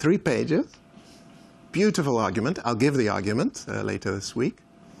 3 pages. Beautiful argument. I'll give the argument later this week.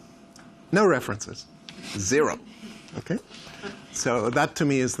 No references. 0. Okay? So that to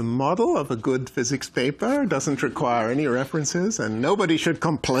me is the model of a good physics paper. It doesn't require any references, and nobody should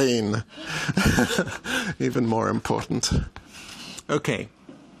complain. Even more important. Okay.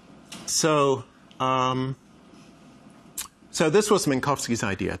 So, so this was Minkowski's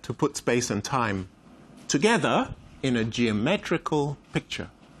idea, to put space and time together in a geometrical picture.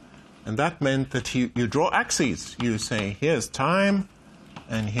 And that meant that you draw axes. You say, here's time,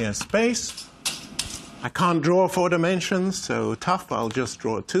 and here's space. I can't draw 4 dimensions, so tough, I'll just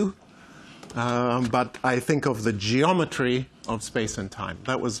draw 2. But I think of the geometry of space and time.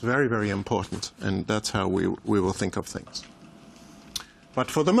 That was very, very important, and that's how we will think of things. But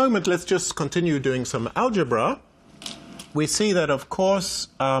for the moment, let's just continue doing some algebra. We see that, of course,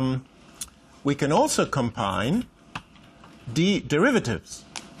 we can also combine derivatives.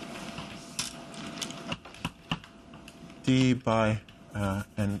 D by,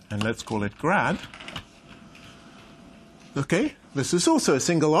 and let's call it grad. Okay, this is also a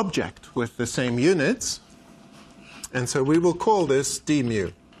single object with the same units. And so we will call this d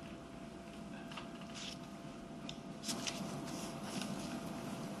mu.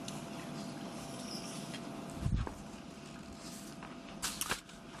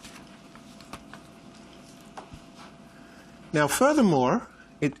 Now, furthermore,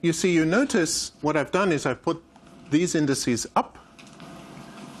 you notice what I've done is I've put these indices up,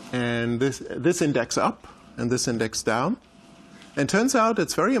 and this index up, and this index down. And turns out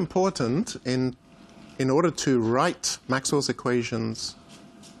it's very important in order to write Maxwell's equations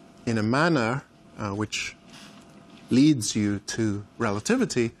in a manner which leads you to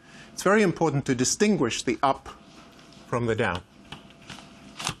relativity, it's very important to distinguish the up from the down.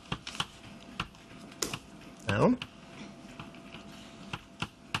 Down.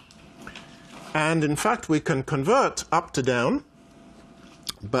 And in fact, we can convert up to down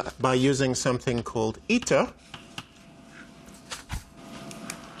by using something called eta.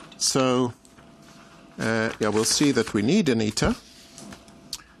 So we'll see that we need an eta.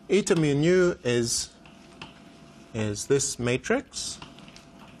 Eta mu nu is this matrix.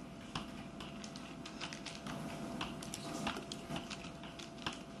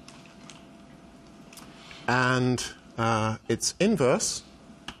 And its inverse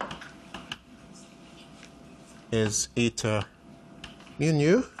is eta mu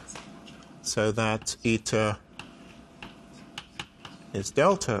nu, so that eta is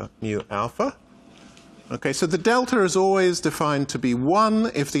delta mu alpha. Okay, so the delta is always defined to be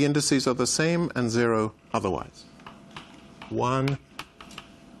 1 if the indices are the same and 0 otherwise. 1.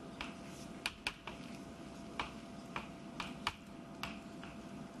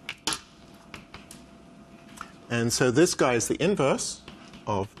 And so this guy is the inverse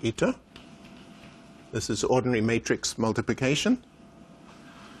of eta. This is ordinary matrix multiplication.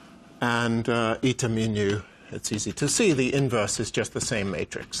 And eta mu nu, it's easy to see, the inverse is just the same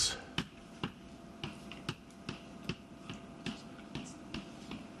matrix.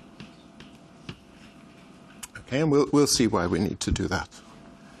 Okay, and we'll see why we need to do that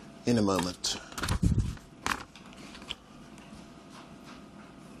in a moment.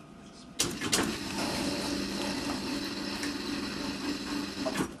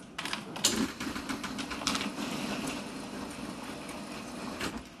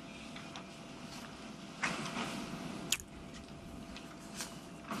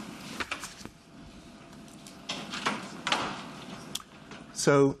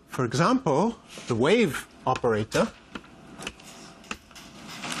 So, for example, the wave operator,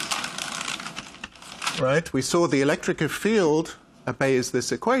 right? We saw the electric field obeys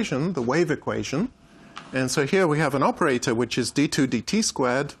this equation, the wave equation. And so here we have an operator which is d2 dt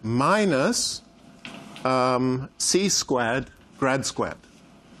squared minus c squared grad squared,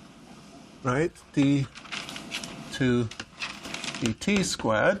 right? d2 dt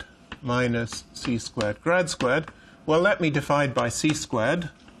squared minus c squared grad squared. Well, let me divide by c squared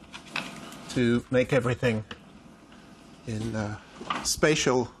to make everything in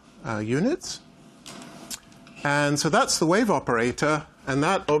spatial units. And so that's the wave operator, and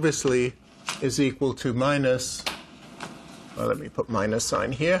that obviously is equal to minus, well, let me put minus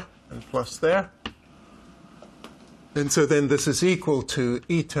sign here and plus there. And so then this is equal to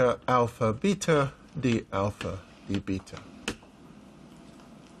eta alpha beta d alpha d beta.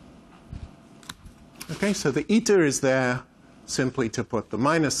 Okay, so the eta is there simply to put the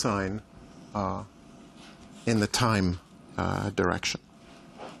minus sign in the time direction.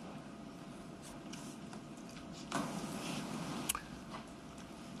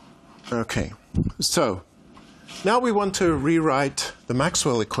 Okay, so now we want to rewrite the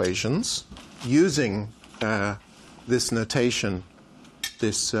Maxwell equations using this notation,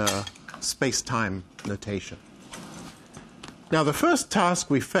 this space-time notation. Now the first task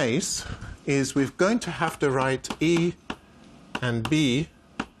we face is we're going to have to write E and B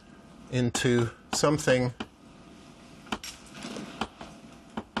into something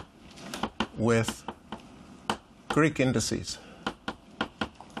with Greek indices.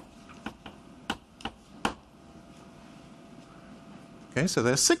 Okay, so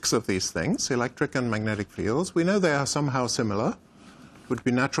there's 6 of these things, electric and magnetic fields. We know they are somehow similar. It would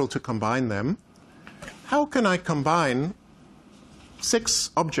be natural to combine them. How can I combine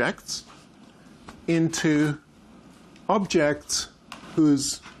 6 objects into objects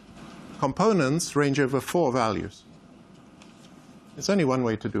whose components range over 4 values? There's only one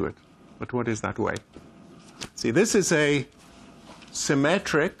way to do it, but what is that way? See, this is a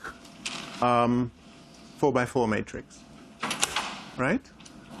symmetric 4x4 matrix. Right?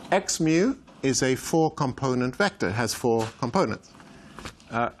 X mu is a 4-component vector. It has 4 components.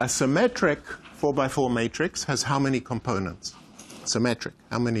 A symmetric 4x4 matrix has how many components? Symmetric.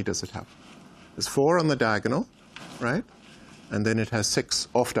 How many does it have? There's 4 on the diagonal, right? And then it has 6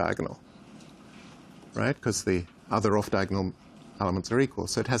 off-diagonal, right? Because the other off-diagonal elements are equal.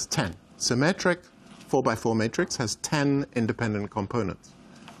 So it has 10. Symmetric 4x4 matrix has 10 independent components.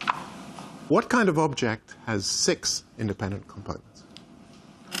 What kind of object has 6 independent components?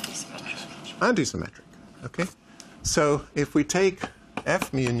 Antisymmetric. Okay? So if we take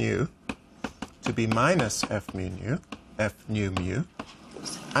F mu nu to be minus F mu nu, F nu mu,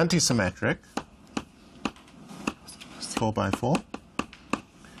 antisymmetric, 4x4,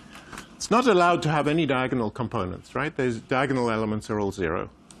 it's not allowed to have any diagonal components, right? Those diagonal elements are all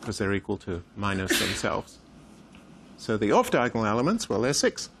 0 because they're equal to minus themselves. So the off-diagonal elements, well, they're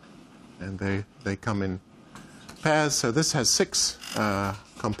 6. And they come in pairs. So this has 6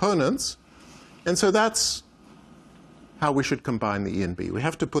 components. And so that's how we should combine the E and B. We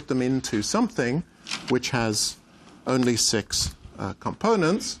have to put them into something which has only 6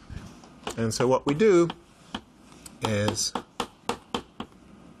 components. And so what we do is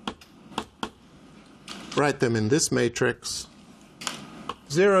write them in this matrix.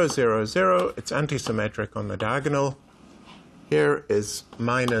 0, 0, 0. It's antisymmetric on the diagonal. Here is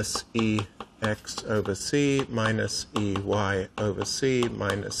minus EX over C, minus EY over C,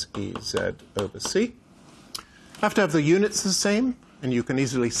 minus EZ over C. Have to have the units the same, and you can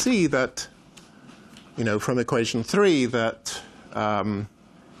easily see that, you know, from equation 3 that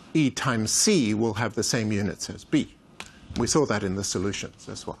E times C will have the same units as B. We saw that in the solutions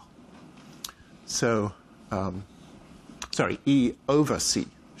as well. So, sorry, E over C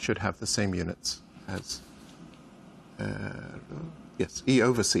should have the same units as yes, E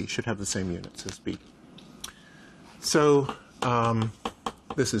over C should have the same units as B. So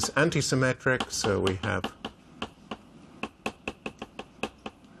this is antisymmetric, so we have...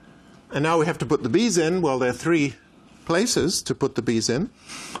 And now we have to put the B's in. Well, there are 3 places to put the B's in.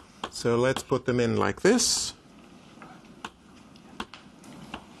 So let's put them in like this.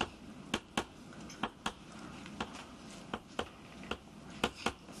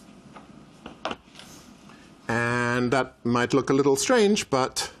 And that might look a little strange,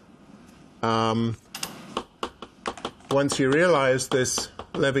 but once you realize this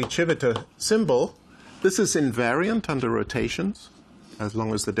Levi-Civita symbol, this is invariant under rotations. As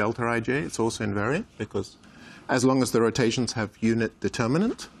long as the delta ij, it's also invariant, because as long as the rotations have unit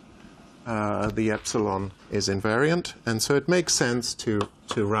determinant, the epsilon is invariant. And so it makes sense to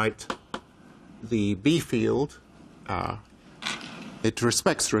write the B field. It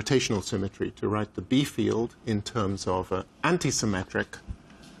respects rotational symmetry to write the B field in terms of an antisymmetric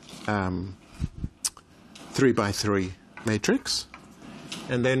 3x3 matrix.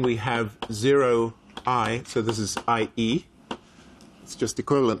 And then we have 0I, so this is IE. It's just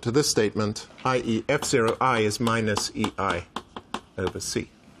equivalent to this statement, i.e. F0I is minus EI over C.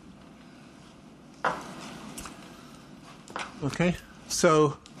 Okay,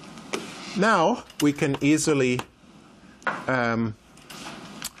 so now we can easily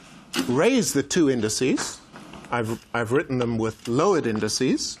raise the 2 indices. I've written them with lowered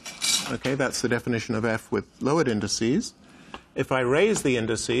indices. Okay, that's the definition of F with lowered indices. If I raise the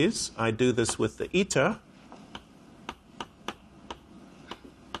indices, I do this with the eta.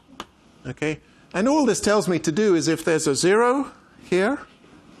 Okay? And all this tells me to do is if there's a 0 here,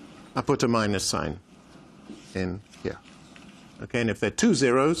 I put a minus sign in here. Okay, and if there are 2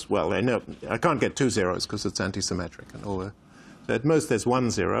 zeros, well, I know I can't get 2 zeros because it's antisymmetric and all that. So at most there's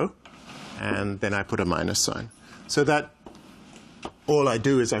 1 0, and then I put a minus sign. So that all I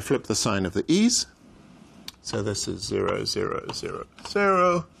do is I flip the sign of the e's. So this is 0, 0, 0,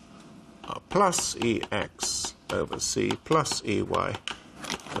 0, plus ex over c plus ey over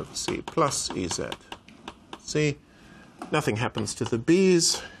c plus ez. See, nothing happens to the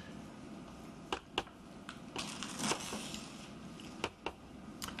b's.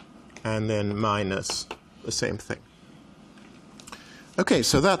 And then minus the same thing. Okay,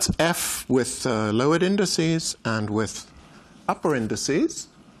 so that's f with lowered indices and with upper indices.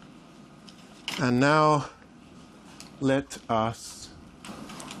 And now let us,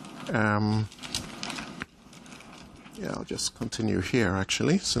 yeah, I'll just continue here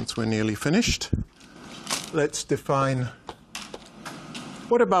actually, since we're nearly finished. Let's define,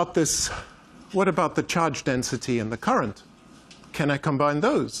 what about this, what about the charge density and the current? Can I combine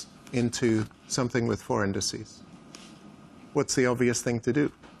those into something with 4 indices? What's the obvious thing to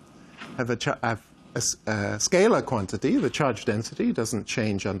do? Have a scalar quantity, the charge density, doesn't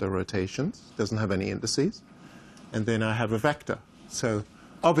change under rotations, doesn't have any indices. And then I have a vector. So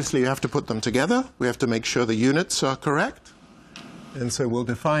obviously you have to put them together. We have to make sure the units are correct. And so we'll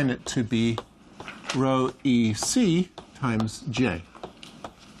define it to be rho EC times J.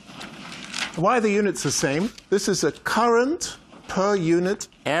 Why are the units the same? This is a current per unit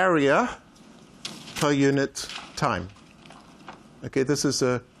area per unit time. Okay, this is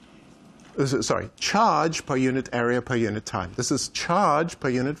charge per unit area per unit time. This is charge per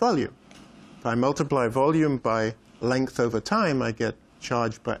unit volume. If I multiply volume by length over time, I get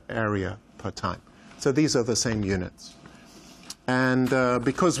charge per area per time. So these are the same units. And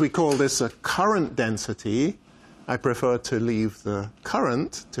because we call this a current density, I prefer to leave the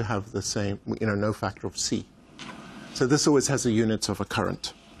current to have the same, no factor of C. So this always has the units of a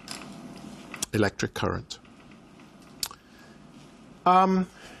current, electric current. And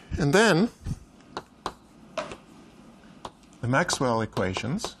then the Maxwell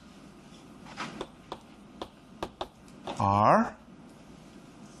equations are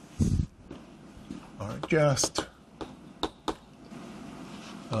just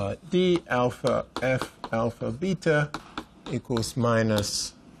d alpha f alpha beta equals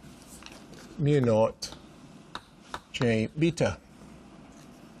minus mu naught j beta,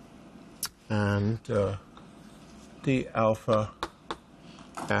 and d alpha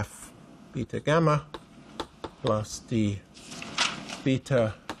f beta gamma plus d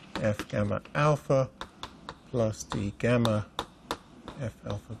beta f gamma alpha plus d gamma f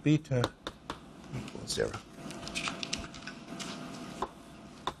alpha beta equals 0.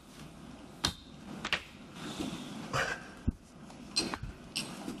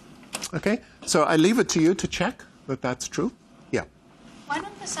 Okay, so I leave it to you to check that that's true. Yeah. Why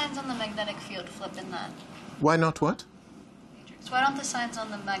don't the signs on the magnetic field flip in that Why not what? matrix? Why don't the signs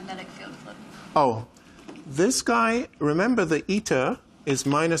on the magnetic field flip? Oh, this guy, remember the eta is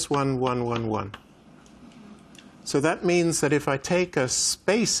minus 1, 1, 1, 1. So that means that if I take a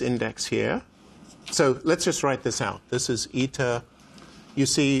space index here, so let's just write this out. This is eta, you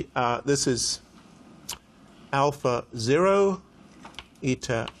see, this is alpha 0,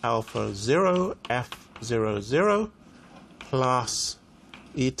 eta alpha 0, f 0, 0, plus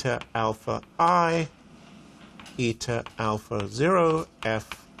eta alpha I, eta alpha 0,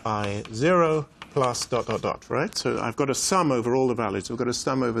 f I 0, plus dot, dot, dot, right? So I've got to sum over all the values. I've got to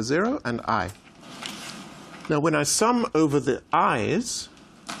sum over 0 and I. Now, when I sum over the i's,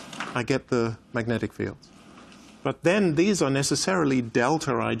 I get the magnetic fields. But then these are necessarily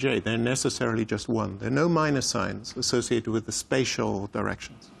delta ij. They're necessarily just 1. There are no minus signs associated with the spatial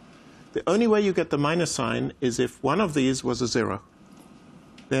directions. The only way you get the minus sign is if one of these was a 0.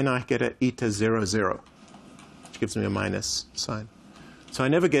 Then I get a eta 0, 0, which gives me a minus sign. So I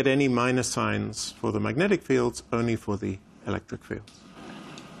never get any minus signs for the magnetic fields, only for the electric fields.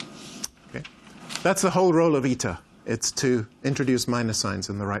 Okay? That's the whole role of eta. It's to introduce minus signs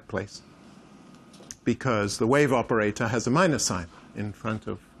in the right place, because the wave operator has a minus sign in front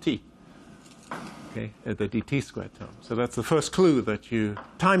of t, okay, at the dt squared term. So that's the first clue that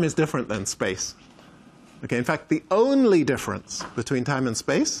time is different than space. Okay, in fact, the only difference between time and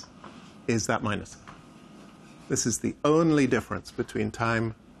space is that minus sign. This is the only difference between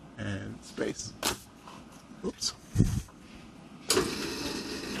time and space. Oops.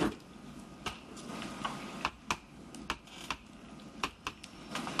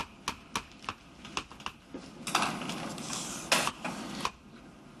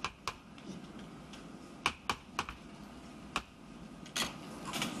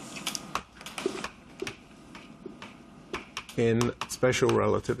 in special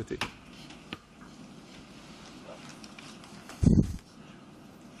relativity.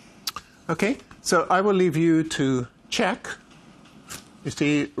 Okay, so I will leave you to check. You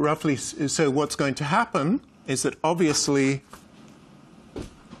see, roughly, so what's going to happen is that obviously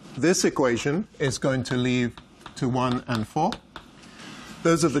this equation is going to lead to 1 and 4.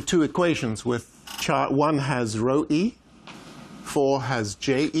 Those are the two equations with one has rho e, 4 has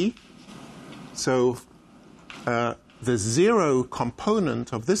je. So the zero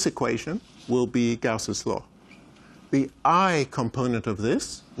component of this equation will be Gauss's law. The I component of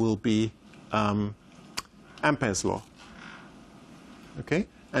this will be Ampere's law. Okay?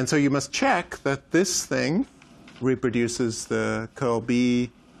 And so you must check that this thing reproduces the curl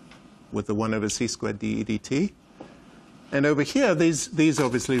B with the 1 over c squared dE dt. And over here, these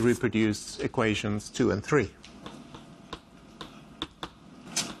obviously reproduce equations 2 and 3.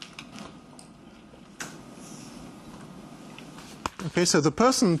 Okay, so the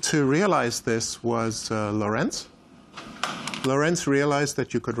person to realize this was Lorentz. Lorentz realized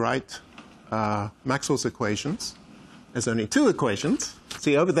that you could write Maxwell's equations as only two equations.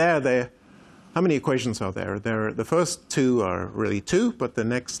 See, over there, how many equations are there? The first two are really 2, but the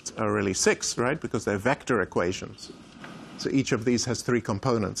next are really 6, right? Because they're vector equations. So each of these has 3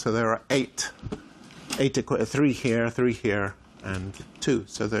 components. So there are 8. 3 here, 3 here, and 2.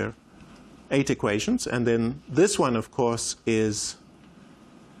 So there are 8 equations. And then this one, of course, is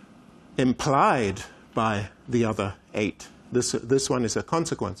implied by the other 8. This one is a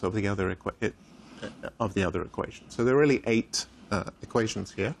consequence of the other equation. So there are really 8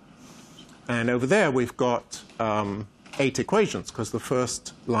 equations here. And over there, we've got 8 equations, because the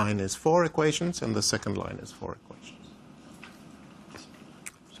first line is 4 equations, and the second line is 4 equations.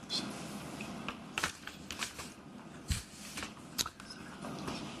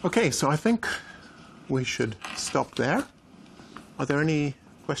 Okay, so I think we should stop there. Are there any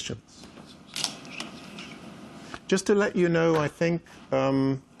questions? Just to let you know, I think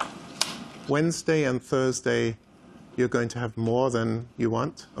Wednesday and Thursday, you're going to have more than you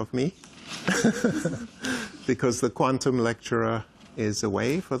want of me. Because the quantum lecturer is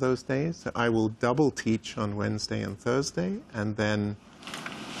away for those days. So I will double teach on Wednesday and Thursday, and then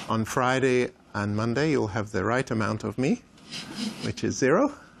on Friday and Monday you'll have the right amount of me, which is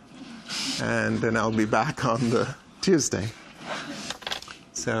 0, and then I'll be back on the Tuesday.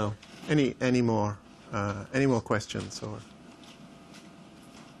 So any more questions or?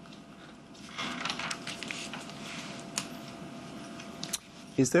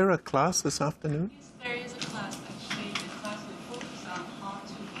 Is there a class this afternoon? Yes, there is a class. Actually, the class will focus on how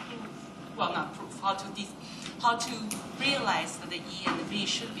to prove, well, not prove, how to realize that the E and the B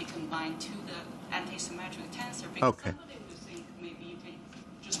should be combined to the antisymmetric tensor. Because somebody would think maybe you can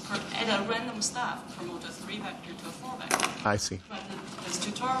just add a random stuff, promote a 3-vector to a 4-vector. I see. But this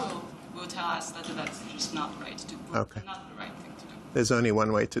tutorial will tell us that that's just not right to do. Okay. Not the right thing to do. There's only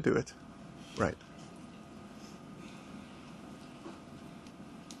one way to do it. Right.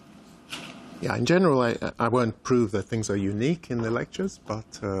 Yeah, in general, I won't prove that things are unique in the lectures,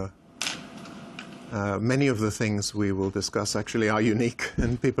 but many of the things we will discuss actually are unique,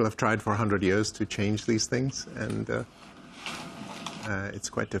 and people have tried for 100 years to change these things, and it's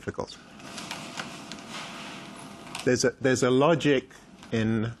quite difficult. There's a logic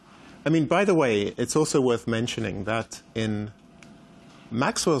in... I mean, by the way, it's also worth mentioning that in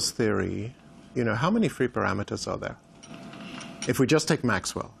Maxwell's theory, you know, how many free parameters are there? If we just take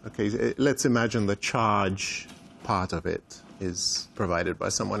Maxwell, okay, let's imagine the charge part of it is provided by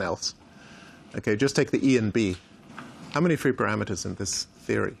someone else. Okay, just take the E and B. How many free parameters in this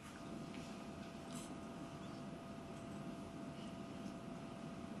theory?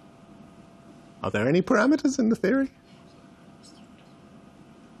 Are there any parameters in the theory?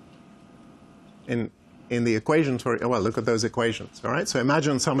 In the equations, well, look at those equations, all right? So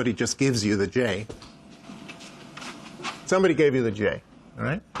imagine somebody just gives you the J. Somebody gave you the J, all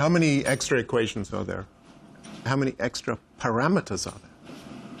right? How many extra equations are there? How many extra parameters are there?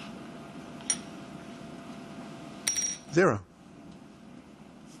 0.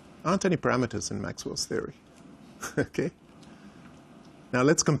 Aren't any parameters in Maxwell's theory. Okay? Now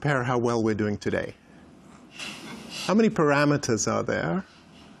let's compare how well we're doing today. How many parameters are there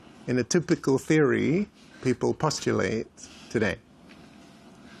in a typical theory people postulate today?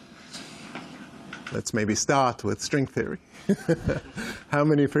 Let's maybe start with string theory. How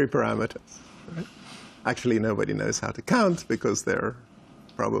many free parameters? Right? Actually, nobody knows how to count because they're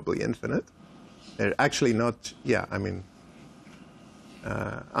probably infinite. They're actually not,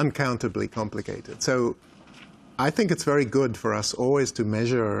 uncountably complicated. So I think it's very good for us always to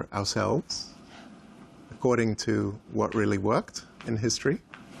measure ourselves according to what really worked in history.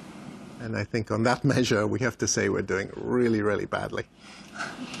 And I think on that measure, we have to say we're doing really, really badly.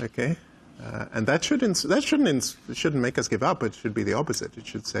 Okay? And that shouldn't make us give up. It should be the opposite. It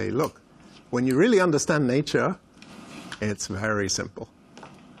should say, look, when you really understand nature, it's very simple.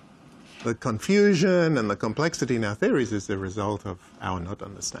 The confusion and the complexity in our theories is the result of our not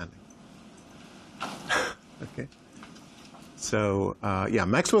understanding. Okay? So, yeah,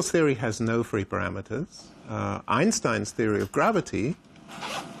 Maxwell's theory has no free parameters. Einstein's theory of gravity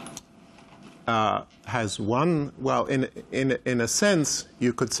has one. Well, in a sense,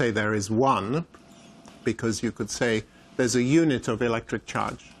 you could say there is one, because you could say there's a unit of electric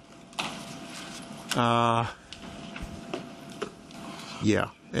charge. Yeah,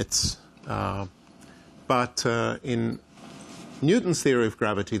 it's. But in Newton's theory of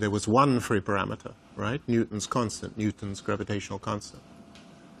gravity, there was one free parameter, right? Newton's constant, Newton's gravitational constant.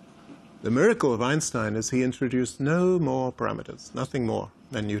 The miracle of Einstein is he introduced no more parameters, nothing more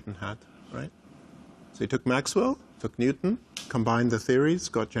than Newton had, right? So he took Maxwell, took Newton, combined the theories,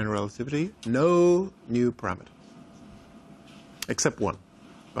 got general relativity, no new parameters, except one.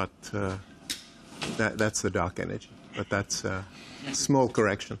 But that's the dark energy. But that's a small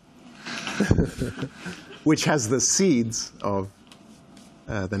correction, which has the seeds of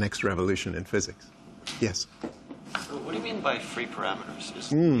the next revolution in physics. Yes? So what do you mean by free parameters?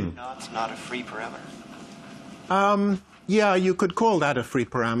 Is U-naught not a free parameter? Yeah, you could call that a free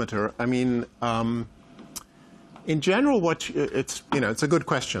parameter. I mean, in general, it's a good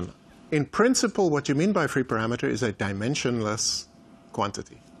question. In principle, what you mean by free parameter is a dimensionless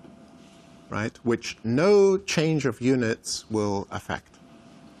quantity, right? Which no change of units will affect.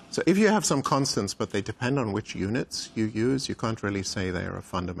 So if you have some constants, but they depend on which units you use, you can't really say they're a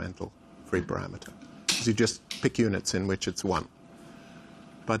fundamental free parameter. Because you just pick units in which it's one.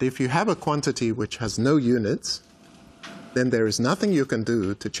 But if you have a quantity which has no units, then there is nothing you can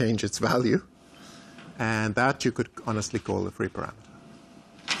do to change its value. And that you could honestly call a free parameter.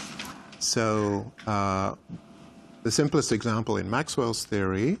 So the simplest example in Maxwell's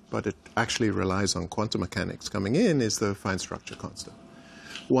theory, but it actually relies on quantum mechanics coming in, is the fine structure constant,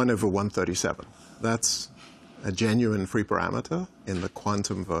 1/137. That's a genuine free parameter in the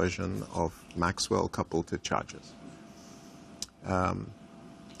quantum version of Maxwell coupled to charges.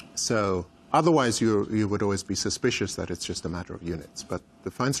 So otherwise, you would always be suspicious that it's just a matter of units. But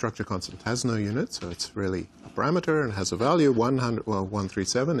the fine structure constant has no units, so it's really a parameter and has a value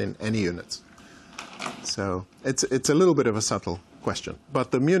 137 in any units. So it's a little bit of a subtle question.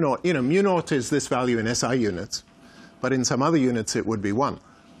 But the mu naught, mu naught is this value in SI units, but in some other units it would be 1.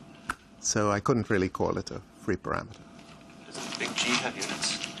 So I couldn't really call it a free parameter. Does big G have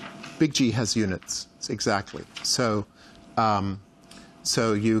units? Big G has units, exactly. So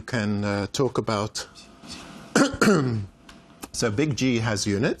you can talk about, so big G has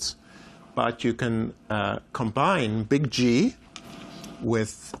units, but you can combine big G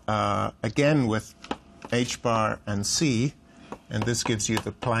with, again, with H bar and C, and this gives you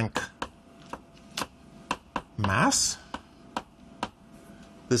the Planck mass.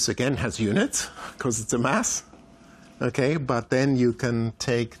 This again has units, because it's a mass. Okay, but then you can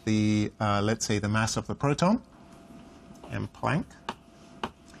take the, let's say, the mass of the proton, m Planck.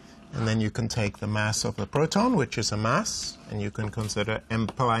 And then you can take the mass of the proton, which is a mass, and you can consider m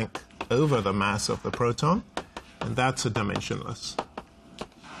Planck over the mass of the proton, and that's a dimensionless.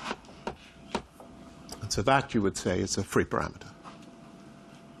 And so that, you would say, is a free parameter.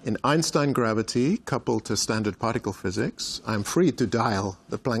 In Einstein gravity, coupled to standard particle physics, I'm free to dial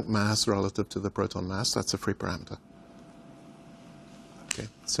the Planck mass relative to the proton mass. That's a free parameter. Okay,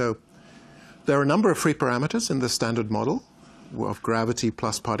 so there are a number of free parameters in the standard model of gravity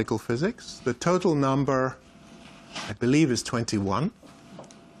plus particle physics. The total number, I believe, is 21.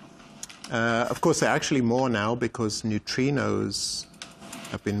 Of course, there are actually more now because neutrinos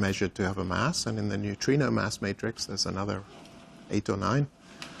have been measured to have a mass, and in the neutrino mass matrix, there's another 8 or 9.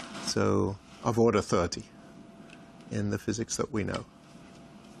 So of order 30 in the physics that we know.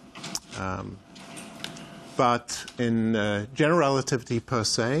 But in general relativity per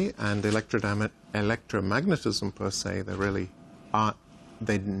se and electromagnetism per se, they really aren't,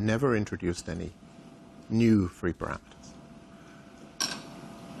 they never introduced any new free parameters.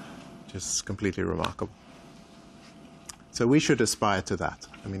 Just completely remarkable. So we should aspire to that.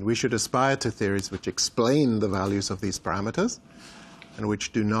 I mean, we should aspire to theories which explain the values of these parameters and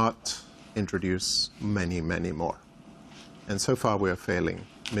which do not introduce many, many more. And so far we are failing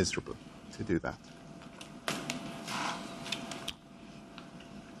miserably to do that.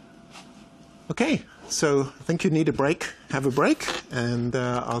 Okay, so I think you need a break. Have a break, and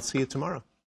I'll see you tomorrow.